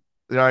doesn't?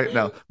 Right?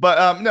 No,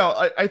 but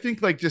no, I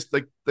think like just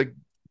like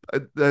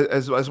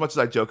as much as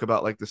I joke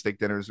about like the steak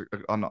dinners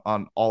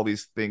on all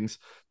these things,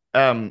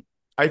 um,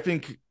 I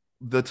think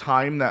the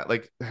time that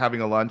like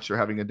having a lunch or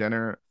having a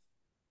dinner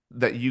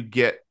that you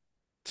get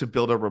to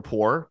build a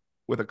rapport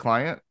with a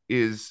client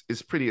is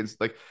pretty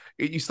like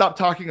you stop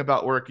talking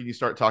about work and you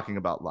start talking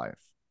about life.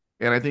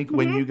 And I think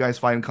when Mm-hmm. you guys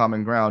find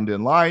common ground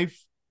in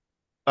life,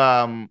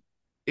 um,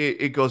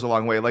 it goes a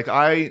long way. Like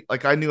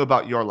I knew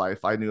about your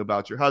life. I knew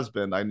about your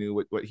husband. I knew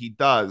what he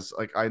does.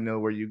 Like I know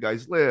where you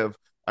guys live.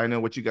 I know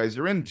what you guys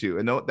are into.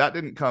 And no, that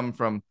didn't come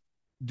from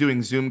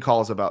doing Zoom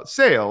calls about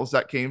sales.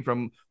 That came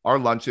from our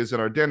lunches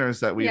and our dinners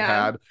that we've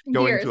Yeah. had,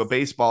 going to a Years.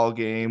 baseball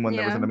game when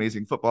there was Yeah. an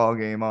amazing football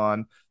game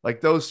on,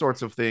 like those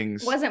sorts of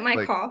things. Wasn't my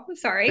Like, call.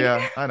 Sorry.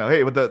 yeah, I know.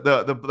 Hey, with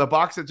the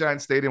box at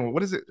Giant Stadium,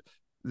 what is it?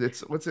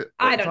 It's what's it?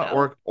 I It's don't not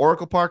know.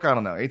 Oracle Park. I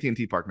don't know.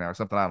 AT&T Park now or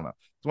something. I don't know.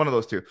 It's one of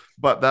those two.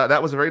 But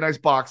that was a very nice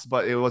box.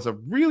 But it was a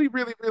really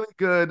really really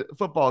good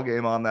football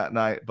game on that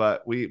night.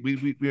 But we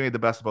made the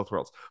best of both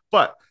worlds.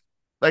 But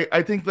like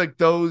I think like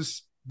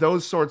those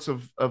sorts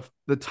of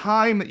the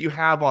time that you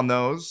have on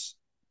those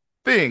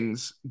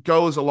things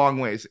goes a long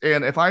ways.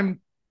 And if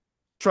I'm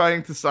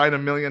trying to sign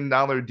 $1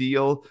 million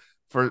deal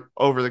for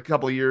over the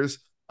couple of years,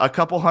 a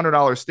couple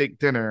 $100 steak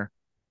dinner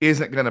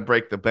isn't going to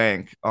break the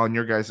bank on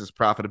your guys'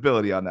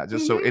 profitability on that.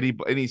 Just so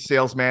Mm-hmm. any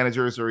sales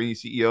managers or any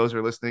CEOs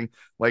are listening,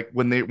 like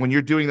when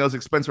you're doing those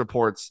expense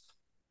reports,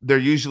 there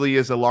usually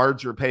is a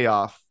larger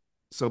payoff.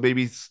 So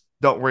maybe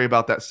don't worry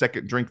about that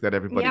second drink that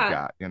everybody Yeah,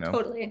 got, you know.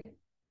 totally.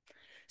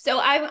 So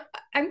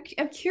I'm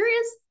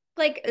curious,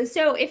 like,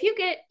 so if you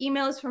get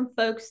emails from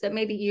folks that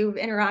maybe you've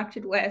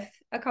interacted with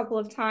a couple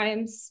of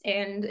times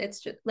and it's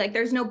just like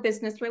there's no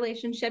business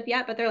relationship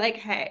yet, but they're like,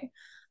 hey,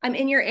 I'm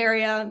in your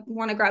area,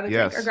 want to grab a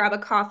drink or Yes. grab a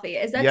coffee.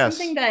 Is that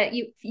something Yes. that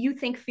you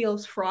think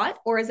feels fraught,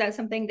 or is that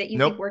something that you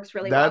think Nope. works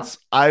really well? That's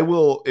I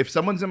will if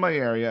someone's in my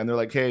area and they're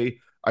like, "Hey,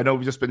 I know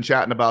we've just been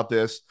chatting about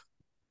this.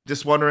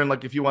 Just wondering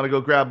like if you want to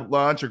go grab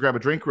lunch or grab a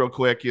drink real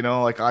quick, you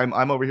know, like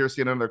I'm over here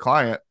seeing another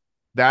client."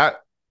 That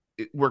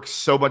it works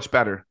so much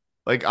better.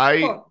 Like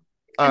Cool.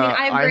 I mean,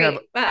 I I have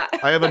agree,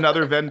 but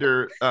another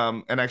vendor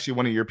and actually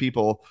one of your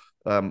people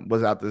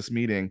was at this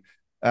meeting.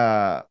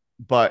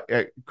 But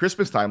at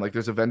Christmas time, like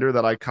there's a vendor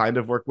that I kind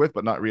of work with,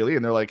 but not really.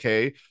 And they're like,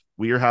 hey,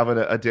 we are having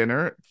a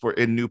dinner for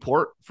in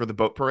Newport for the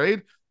boat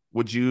parade.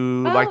 Would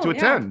you like to oh yeah.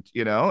 attend?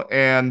 You know,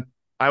 and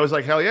I was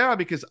like, hell yeah,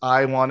 because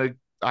I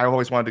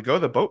always wanted to go to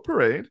the boat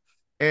parade.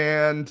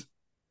 And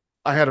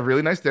I had a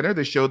really nice dinner.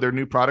 They showed their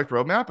new product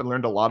roadmap and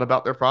learned a lot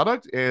about their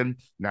product. And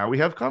now we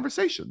have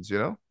conversations, you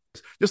know,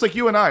 just like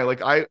you and I.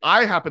 Like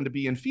I happened to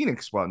be in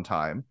Phoenix one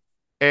time,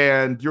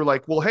 and you're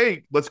like, well,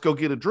 hey, let's go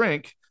get a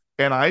drink.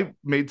 And I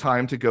made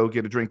time to go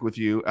get a drink with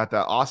you at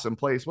that awesome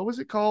place. What was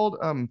it called?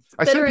 I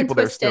Bitter send and people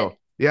there Twisted. still.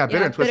 Yeah, Bitter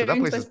Yeah, and Twisted. Bitter That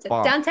and place is Twisted.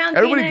 bomb. Downtown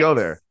Everybody go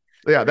Phoenix.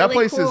 there. Yeah, that Really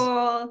place is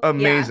cool. Yeah,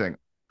 amazing.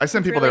 I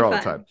send it's people really there all the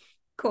time. fun.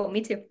 Cool,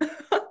 me too.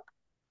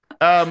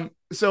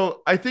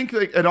 So I think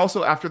like, and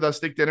also after the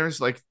steak dinners,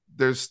 like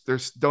there's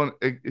don't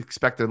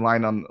expect a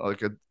line on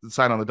like a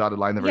sign on the dotted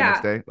line the very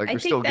next Yeah, day. Like I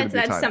there's still think going to be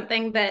that's time.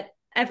 something that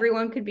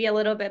everyone could be a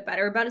little bit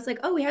better about. It's like,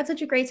 oh, we had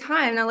such a great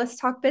time. Now let's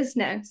talk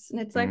business. And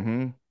it's like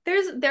Mm-hmm.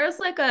 there's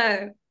like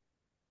a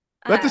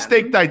Let the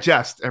steak um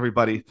digest,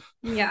 everybody.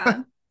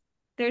 yeah,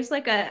 there's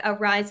like a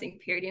rising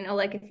period, you know,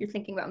 like if you're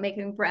thinking about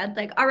making bread,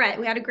 like, all right,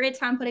 we had a great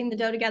time putting the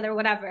dough together,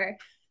 whatever.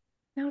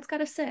 Now it's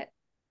gotta sit.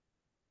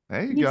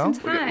 There you Need some go.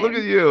 Look at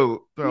time.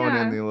 you throwing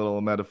in Yeah. the little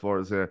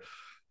metaphors here.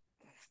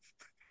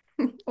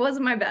 It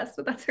wasn't my best,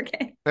 but that's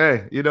okay.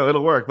 Hey, you know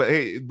it'll work. But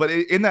hey, but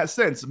in that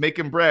sense,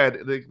 making bread,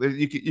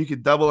 you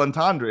could double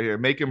entendre here,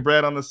 making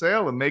bread on the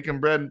sale and making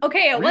bread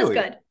Okay, it was really.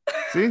 good.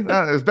 See,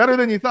 it's better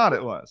than you thought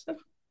it was.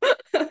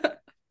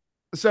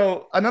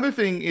 So another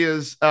thing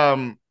is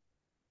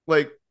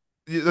like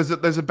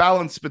there's a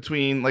balance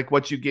between like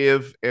what you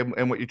give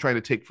and what you're trying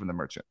to take from the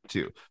merchant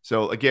too.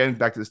 So again,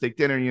 back to the steak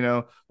dinner, you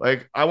know,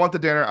 like I want the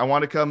dinner, I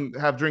want to come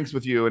have drinks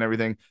with you and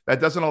everything. That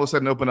doesn't all of a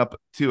sudden open up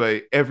to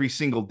a every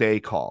single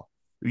day call.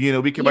 You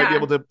know, Yeah.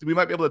 we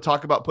might be able to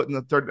talk about putting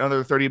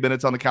another 30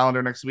 minutes on the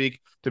calendar next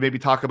week to maybe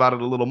talk about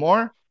it a little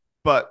more,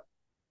 but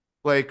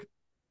like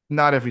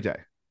not every day.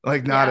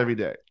 Like not Yeah. every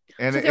day.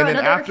 And To throw then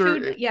another after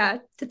food, yeah,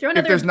 to throw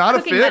if there's another not a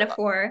cooking fit,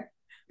 metaphor,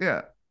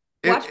 yeah.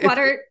 watch If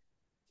water,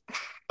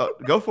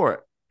 go for it.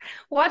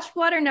 watch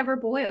water never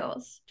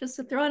boils. Just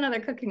to throw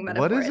another cooking What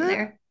metaphor is in it?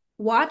 there.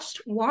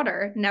 Watched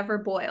water never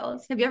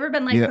boils. Have you ever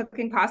been like Yeah.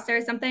 cooking pasta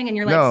or something and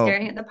you're like No,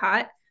 staring at the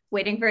pot,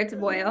 waiting for it to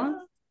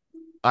boil?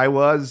 I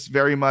was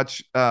very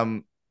much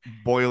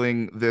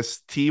boiling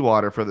this tea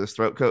water for this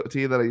throat coat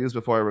tea that I use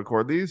before I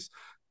record these,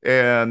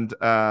 and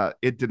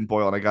it didn't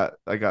boil, and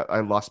I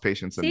lost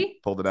patience and See?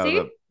 pulled it out of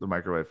See? the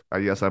microwave.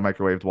 Yes, I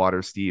microwaved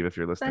water, Steve. If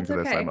you're listening That's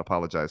to this, I okay.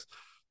 apologize.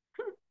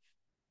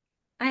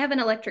 I have an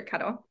electric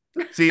kettle.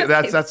 See,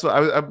 Saves. that's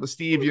what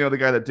Steve. You know the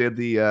guy that did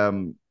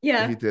the he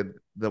Yeah. did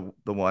the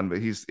one, but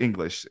he's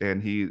English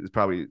and he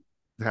probably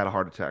had a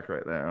heart attack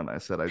right there. And I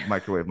said I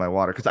microwave my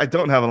water because I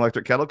don't have an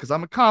electric kettle because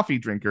I'm a coffee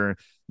drinker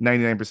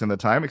 99% of the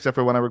time, except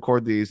for when I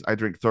record these, I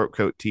drink throat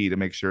coat tea to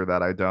make sure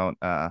that I don't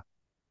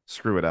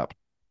screw it up.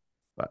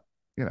 But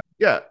you know,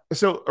 yeah.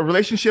 So a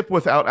relationship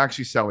without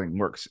actually selling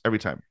works every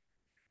time,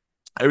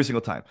 every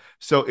single time.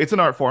 So it's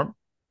an art form.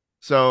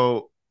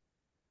 So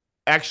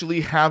actually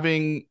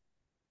having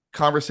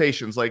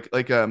conversations like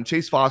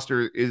Chase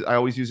Foster is I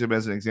always use him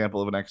as an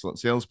example of an excellent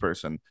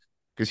salesperson.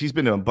 because he's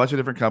been to a bunch of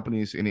different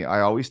companies, and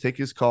I always take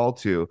his call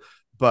too.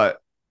 But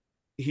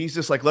he's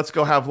just like, let's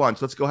go have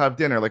lunch, let's go have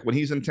dinner. Like when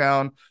he's in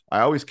town,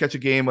 I always catch a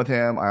game with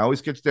him. I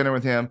always catch dinner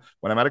with him.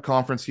 When I'm at a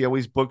conference, he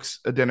always books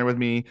a dinner with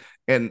me.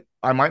 And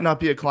I might not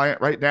be a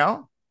client right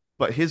now,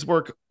 but his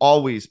work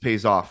always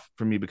pays off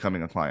for me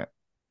becoming a client.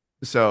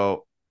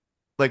 So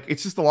like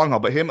it's just the long haul.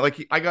 But him,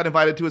 like I got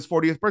invited to his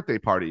 40th birthday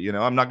party. You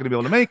know, I'm not going to be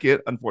able to make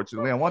it,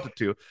 unfortunately. I wanted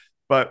to,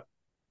 but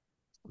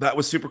that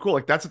was super cool.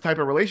 Like that's the type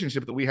of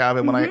relationship that we have.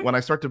 And Mm-hmm. when I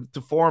start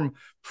to form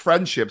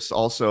friendships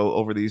also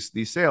over these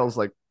sales,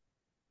 like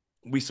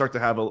we start to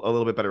have a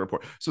little bit better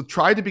rapport. So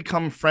try to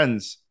become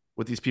friends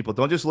with these people.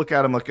 Don't just look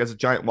at them like as a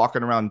giant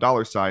walking around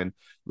dollar sign.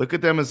 Look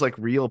at them as like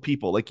real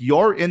people. Like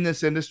you're in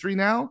this industry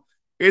now.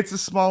 It's a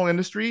small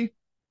industry.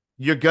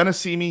 You're gonna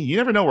see me. You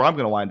never know where I'm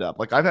gonna wind up.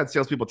 Like I've had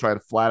salespeople try to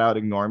flat out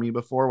ignore me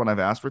before when I've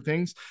asked for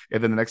things,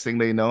 and then the next thing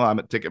they know, I'm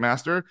at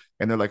Ticketmaster,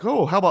 and they're like,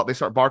 "Oh, how about?" They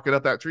start barking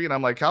up that tree, and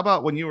I'm like, "How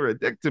about when you were a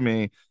dick to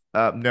me?"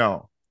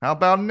 No. How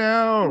about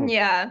no?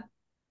 Yeah.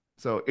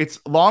 So it's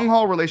long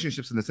haul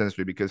relationships in this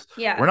industry because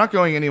we're Yeah. not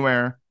going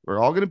anywhere. We're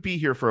all going to be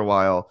here for a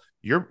while.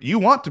 You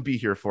want to be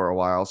here for a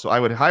while, so I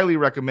would highly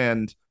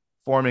recommend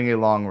forming a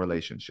long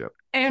relationship.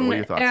 So what are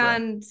your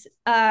thoughts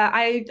there?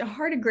 I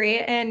hard agree.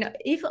 And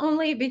if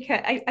only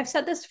because I've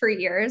said this for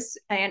years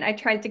and I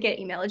tried to get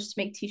email just to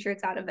make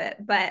t-shirts out of it.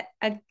 But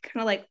a kind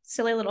of like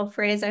silly little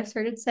phrase I've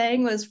started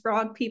saying was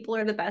fraud people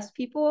are the best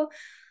people.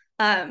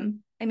 I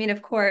mean,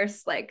 of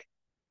course, like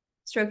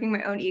stroking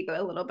my own ego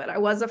a little bit. I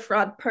was a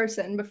fraud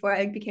person before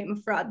I became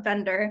a fraud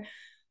vendor.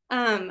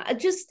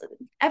 Just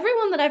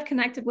everyone that I've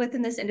connected with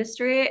in this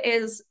industry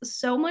is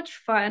so much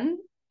fun,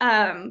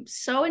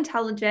 so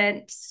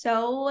intelligent,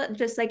 so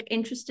just like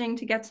interesting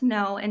to get to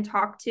know and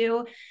talk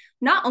to,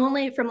 not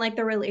only from like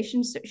the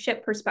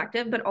relationship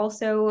perspective, but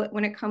also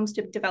when it comes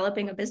to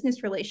developing a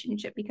business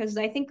relationship. Because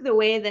I think the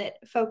way that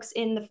folks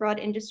in the fraud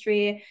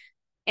industry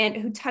and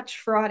who touch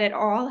fraud at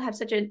all have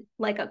such a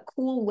like a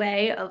cool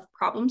way of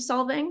problem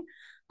solving,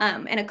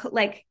 and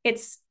like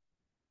it's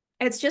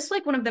just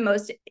like one of the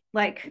most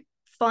like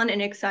fun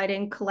and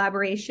exciting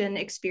collaboration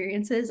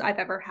experiences I've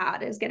ever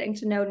had is getting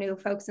to know new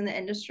folks in the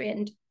industry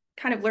and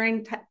kind of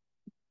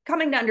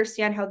coming to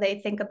understand how they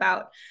think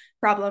about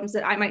problems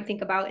that I might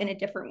think about in a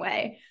different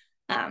way.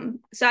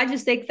 So I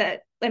just think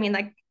that, I mean,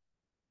 like,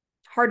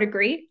 hard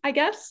agree, I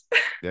guess.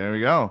 There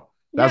we go.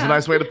 That's a Yeah.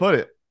 nice way to put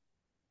it.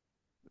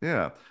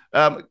 Yeah.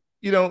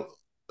 You know,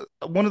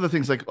 one of the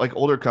things like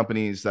older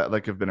companies that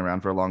like have been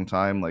around for a long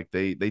time, like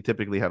they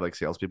typically have like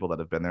salespeople that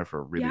have been there for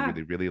a really, Yeah.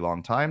 really, really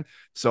long time.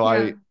 So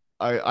Yeah.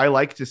 I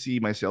like to see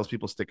my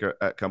salespeople stick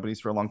at companies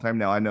for a long time.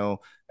 Now I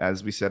know,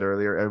 as we said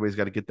earlier, everybody's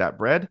got to get that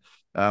bread.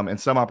 And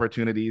some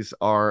opportunities at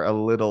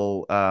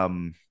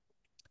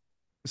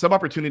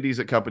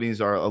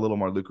companies are a little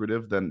more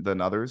lucrative than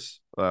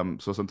others.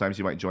 So sometimes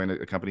you might join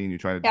a company and you're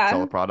trying to sell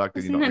Yeah. a product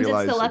and you don't Sometimes it's the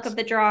realize luck of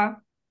it's the draw.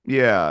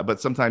 yeah, but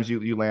sometimes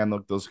you land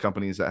those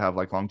companies that have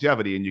like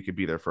longevity and you could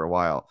be there for a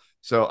while.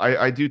 So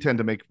I do tend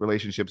to make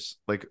relationships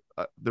like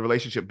the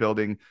relationship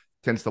building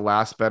tends to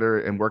last better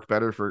and work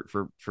better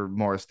for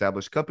more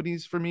established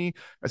companies for me.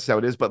 That's how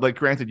it is. But like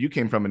granted, you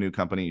came from a new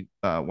company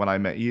when I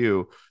met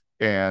you,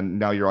 and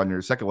now you're on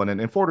your second one.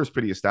 And Forder's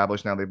pretty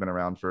established now. They've been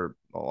around for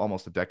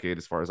almost a decade,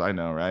 as far as I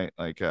know, right?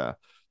 Like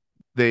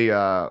they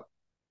I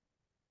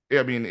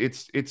mean,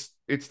 it's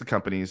the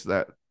companies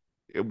that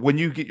when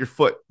you get your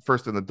foot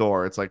first in the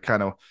door, it's like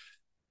kind of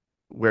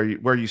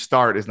where you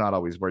start is not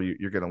always where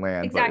you're going to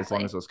land, but as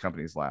long as Exactly. those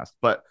companies last.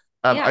 But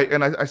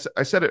Yeah.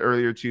 I said it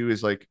earlier too,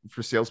 is like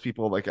for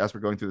salespeople, like as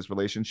we're going through this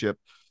relationship,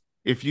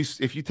 if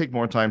you take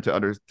more time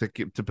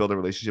to build a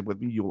relationship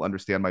with me, you will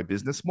understand my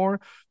business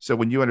more. So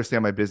when you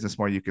understand my business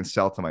more, you can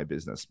sell to my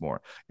business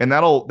more, and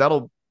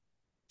that'll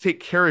take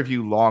care of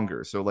you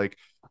longer. So like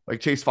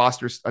Chase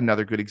Foster's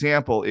another good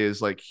example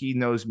is like he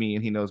knows me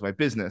and he knows my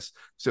business.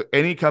 So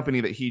any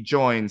company that he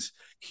joins,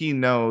 he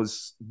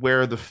knows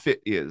where the fit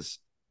is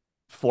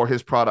for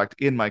his product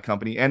in my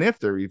company and if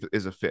there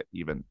is a fit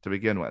even to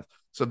begin with.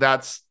 So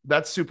that's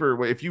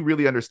super. If you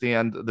really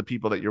understand the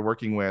people that you're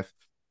working with,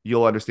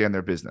 you'll understand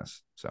their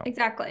business. So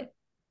Exactly.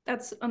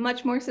 That's a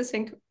much more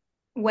succinct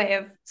way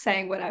of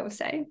saying what I was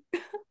saying.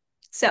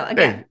 So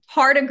again, hey,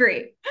 hard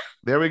agree.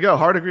 there we go.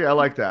 Hard agree. I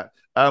like that.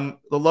 The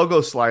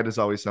logo slide is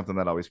always something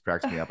that always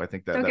cracks me up. I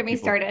think that Don't get that me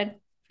people started.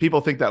 people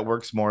think that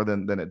works more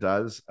than it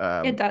does.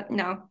 It does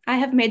no. I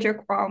have major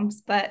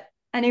qualms, but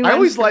I anyone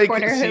always like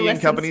reporter who seeing listens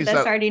to companies this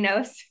that already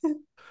knows.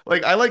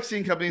 like I like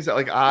seeing companies that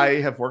like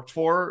I have worked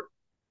for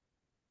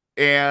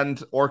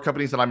and or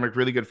companies that I'm like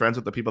really good friends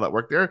with the people that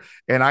work there,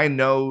 and I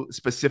know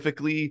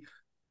specifically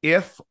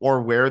if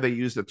or where they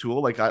use the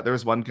tool. Like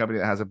there's one company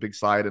that has a big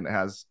slide and it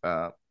has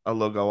a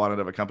logo on it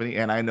of a company,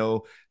 and I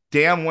know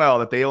damn well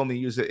that they only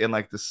use it in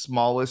like the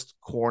smallest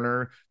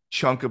corner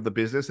chunk of the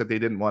business that they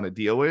didn't want to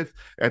deal with.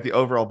 At the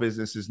overall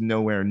business is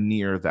nowhere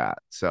near that.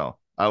 So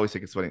I always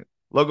think it's funny.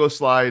 Logo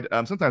slide.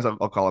 Sometimes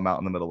I'll call them out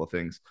in the middle of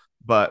things,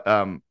 but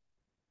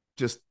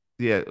just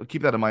yeah,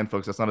 keep that in mind,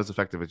 folks. That's not as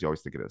effective as you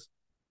always think it is.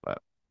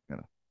 But you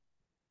know.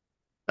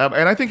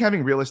 And I think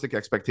having realistic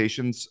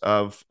expectations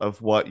of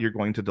what you're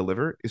going to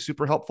deliver is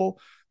super helpful.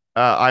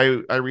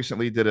 I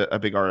recently did a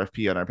big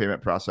RFP on our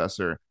payment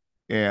processor,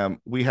 and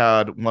we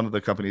had one of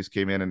the companies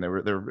came in, and they're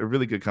a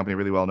really good company,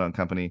 really well known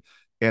company,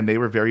 and they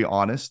were very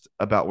honest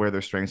about where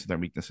their strengths and their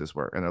weaknesses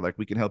were, and they're like,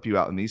 we can help you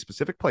out in these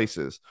specific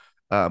places,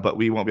 but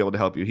we won't be able to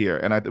help you here.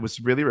 And it was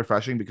really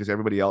refreshing because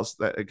everybody else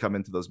that had come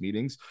into those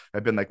meetings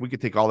had been like, we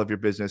could take all of your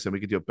business and we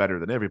could do it better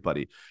than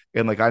everybody.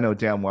 And like I know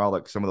damn well,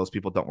 like some of those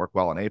people don't work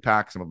well in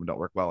APAC, some of them don't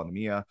work well in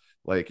EMEA.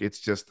 Like it's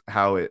just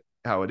how it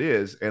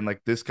is. And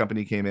like this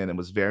company came in and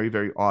was very,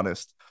 very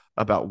honest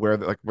about where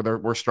like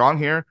we're strong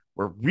here,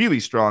 we're really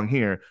strong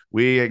here.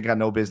 We ain't got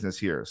no business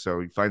here. So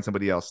we find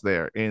somebody else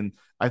there. And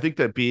I think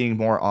that being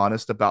more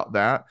honest about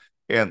that,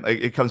 and like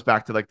it comes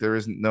back to like there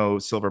isn't no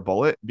silver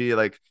bullet. Be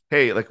like,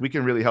 hey, like we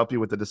can really help you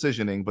with the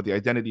decisioning, but the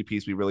identity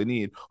piece we really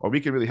need, or we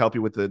can really help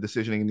you with the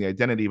decisioning and the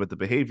identity, but the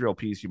behavioral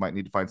piece you might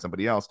need to find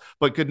somebody else.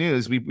 But good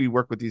news, we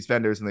work with these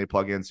vendors and they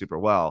plug in super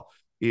well.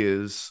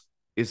 Is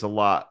a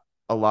lot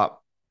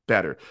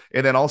better.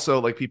 And then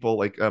also like people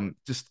like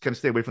just kind of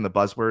stay away from the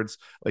buzzwords.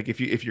 Like if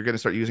you're going to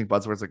start using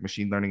buzzwords like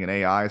machine learning and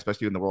AI,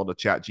 especially in the world of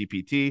chat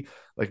GPT,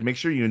 like make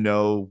sure you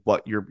know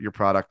what your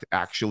product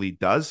actually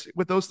does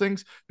with those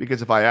things.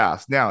 Because if I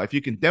ask now, if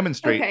you can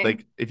demonstrate, Okay.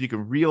 like if you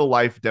can real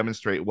life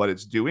demonstrate what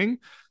it's doing,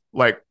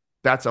 like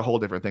that's a whole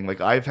different thing.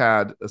 Like I've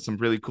had some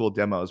really cool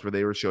demos where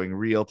they were showing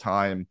real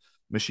time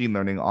machine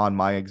learning on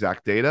my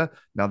exact data.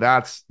 Now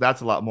that's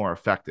a lot more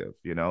effective,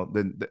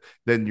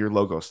 than your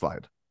logo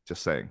slide.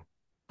 Just saying.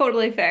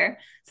 Totally fair.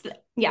 So,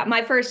 yeah,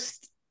 my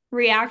first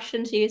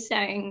reaction to you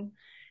saying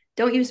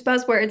don't use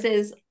buzzwords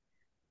is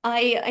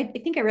I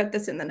think I wrote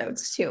this in the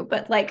notes too,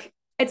 but like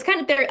it's kind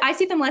of there. I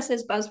see them less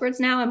as buzzwords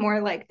now and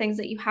more like things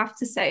that you have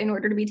to say in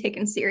order to be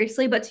taken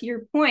seriously. But to your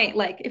point,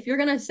 like if you're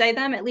gonna say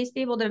them, at least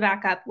be able to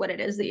back up what it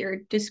is that you're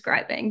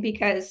describing,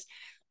 because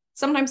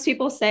sometimes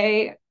people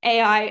say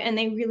AI and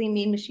they really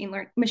mean machine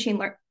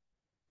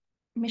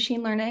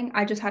learning.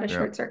 I just had a Yeah,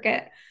 short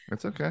circuit.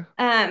 it's okay. Say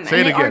And it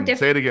they are again.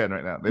 Say it again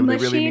right now. They really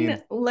machine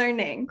mean.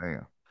 learning.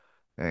 Yeah,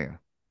 yeah,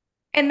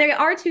 And there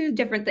are two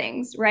different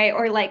things, right?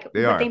 Or like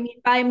they what they are.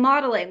 mean by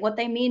modeling, what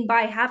they mean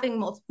by having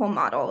multiple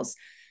models.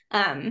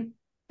 Um,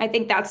 I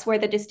think that's where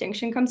the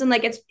distinction comes in.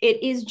 Like it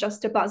is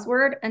just a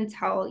buzzword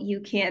until you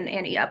can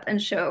ante up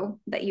and show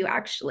that you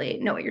actually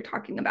know what you're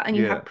talking about and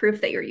you Yeah. have proof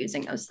that you're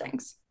using those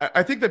things.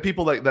 I think that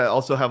people like that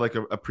also have like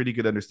a pretty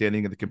good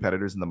understanding of the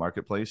competitors in the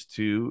marketplace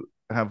to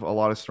have a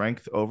lot of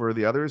strength over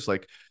the others.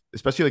 Like,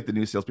 especially like the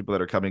new salespeople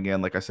that are coming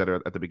in, like I said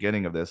at the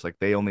beginning of this, like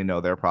they only know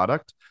their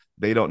product.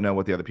 They don't know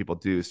what the other people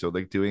do. So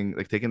like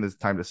taking this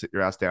time to sit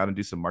your ass down and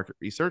do some market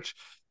research.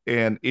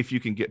 And if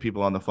you can get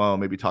people on the phone,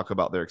 maybe talk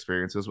about their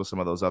experiences with some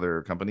of those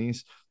other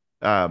companies,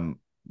 um,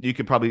 you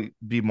could probably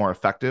be more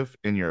effective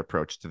in your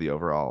approach to the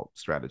overall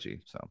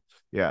strategy. So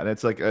yeah, and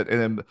it's like, and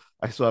then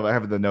I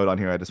have the note on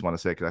here. I just want to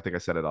say because I think I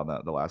said it on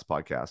the last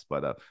podcast,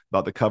 but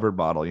about the covered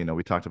model.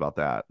 We talked about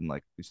that, and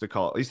like used to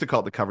call it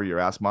the cover your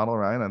ass model,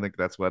 right? I think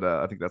that's what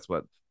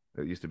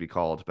it used to be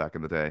called back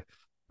in the day.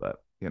 But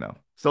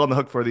still on the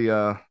hook for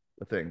the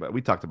thing. But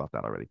we talked about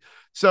that already.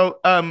 So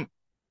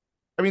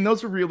I mean,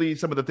 those are really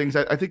some of the things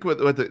I think with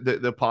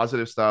the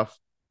positive stuff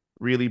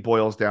really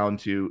boils down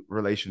to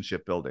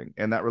relationship building,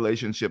 and that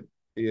relationship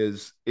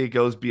it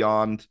goes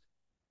beyond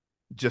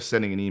just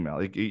sending an email.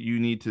 Like, you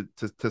need to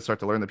start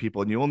to learn the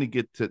people, and you only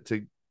get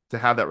to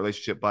have that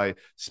relationship by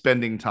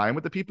spending time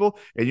with the people,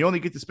 and you only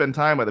get to spend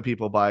time with the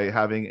people by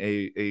having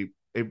a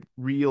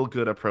real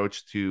good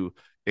approach to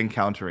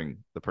encountering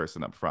the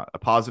person up front. A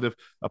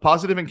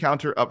positive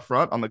encounter up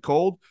front on the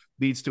cold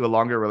leads to a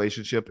longer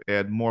relationship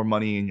and more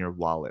money in your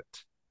wallet.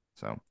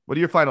 So, what are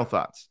your final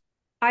thoughts?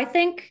 I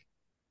think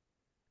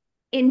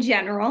in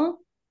general,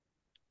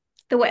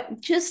 the way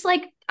just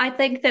like I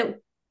think that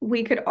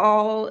we could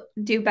all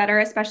do better,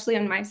 especially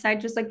on my side,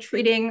 just like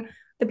treating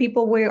the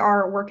people we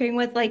are working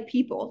with like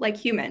people, like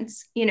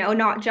humans,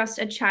 not just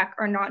a check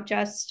or not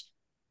just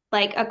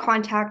like a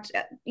contact.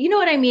 You know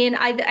what I mean?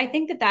 I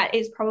think that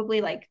is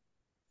probably like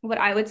what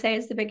I would say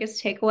is the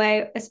biggest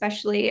takeaway,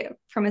 especially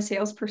from a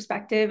sales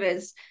perspective,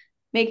 is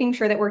making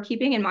sure that we're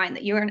keeping in mind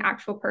that you're an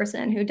actual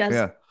person who does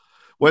Yeah.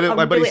 What a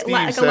my buddy really Steve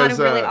like a lot says,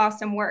 of really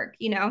awesome work.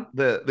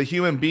 the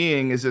human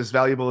being is as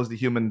valuable as the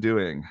human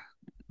doing.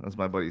 That's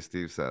my buddy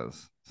Steve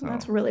says.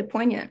 That's So, really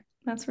poignant.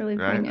 That's really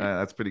right, poignant.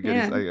 that's pretty good.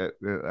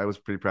 Yeah. I was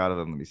pretty proud of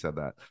him when he said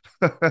that.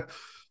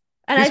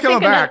 And He's I coming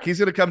think another, back. He's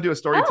gonna come do a oh,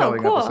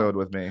 storytelling cool. episode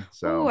with me. Oh,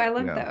 So I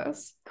love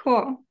those.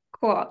 Cool.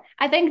 Cool.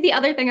 I think the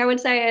other thing I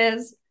would say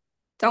is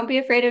don't be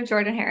afraid of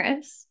Jordan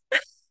Harris.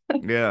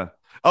 yeah.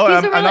 Oh,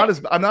 He's a I'm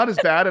really, not as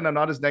bad and I'm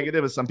not as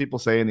negative as some people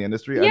say in the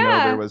industry. I know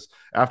there yeah. was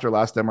after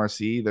last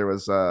MRC there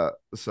was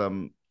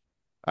some,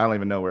 I don't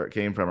even know where it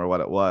came from or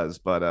what it was,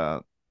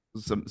 but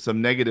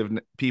some negative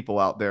people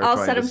out there I'll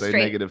trying set to him say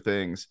straight. negative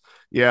things.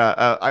 Yeah,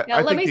 Yeah,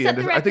 I let think me the set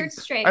the industry, record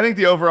I straight. think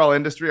the overall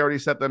industry already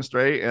set them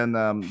straight,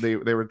 and they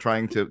were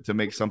trying to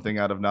make something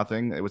out of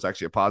nothing. It was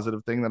actually a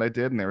positive thing that I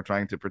did, and they were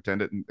trying to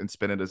pretend it and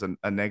spin it as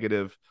a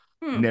negative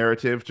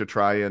narrative to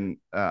try and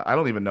I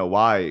don't even know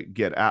why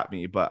get at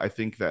me, but I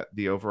think that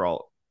the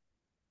overall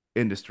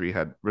industry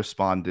had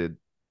responded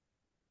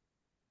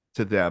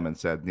to them and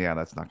said, yeah,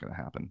 that's not going to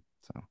happen.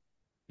 So,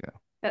 yeah.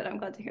 Good. I'm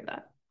glad to hear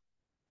that.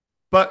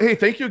 But hey,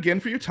 thank you again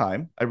for your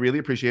time. I really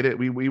appreciate it.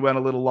 We went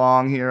a little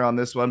long here on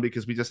this one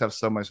because we just have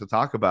so much to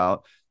talk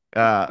about.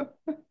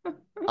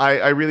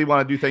 I really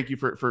want to do thank you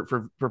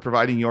for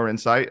providing your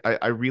insight.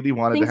 I really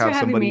wanted to Thanks for have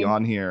having somebody me.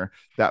 on here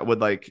that would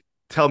like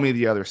tell me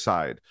the other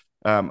side.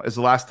 As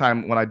the last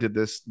time when I did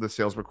the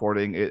sales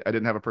recording, I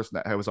didn't have a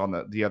person that was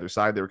on the other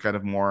side. They were kind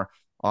of more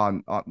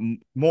on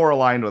more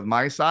aligned with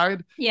my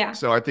side. Yeah.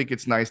 So I think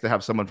it's nice to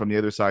have someone from the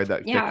other side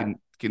that Yeah.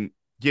 can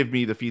give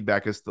me the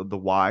feedback as to the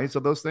whys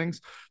of those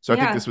things. So I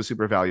think Yeah. this was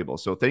super valuable.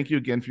 So thank you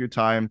again for your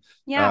time.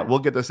 Yeah. We'll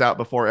get this out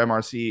before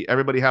MRC.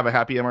 Everybody have a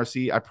happy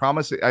MRC. I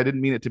promise I didn't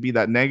mean it to be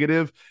that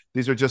negative.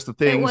 These are just the It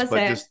things, but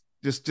wasn't.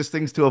 just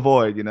things to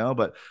avoid, you know.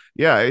 But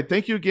yeah,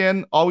 thank you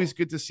again. Always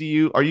good to see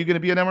you. Are you going to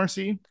be an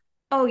MRC?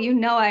 Oh, you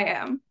know I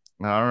am.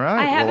 All I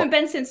right. haven't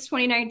Well, been since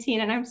 2019,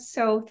 and I'm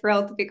so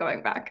thrilled to be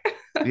going back.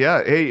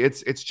 yeah. Hey,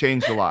 it's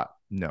changed a lot.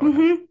 No, it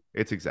hasn't. Hmm.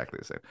 It's exactly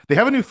the same. They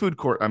have a new food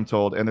court, I'm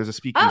told, and there's a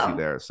speakeasy Oh.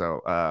 there.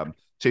 So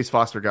Chase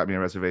Foster got me a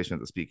reservation at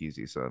the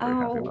speakeasy, so I'm very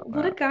happy Oh, about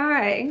what a that.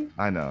 guy.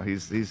 I know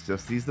he's he's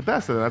the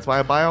best, and that's why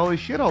I buy all his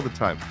shit all the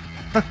time.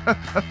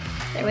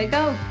 There we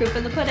go. Proof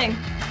in the pudding.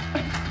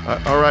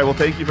 All right. Well,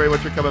 thank you very much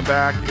for coming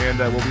back, and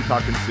we'll be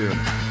talking soon.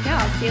 Yeah,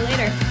 I'll see you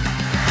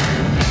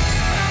later.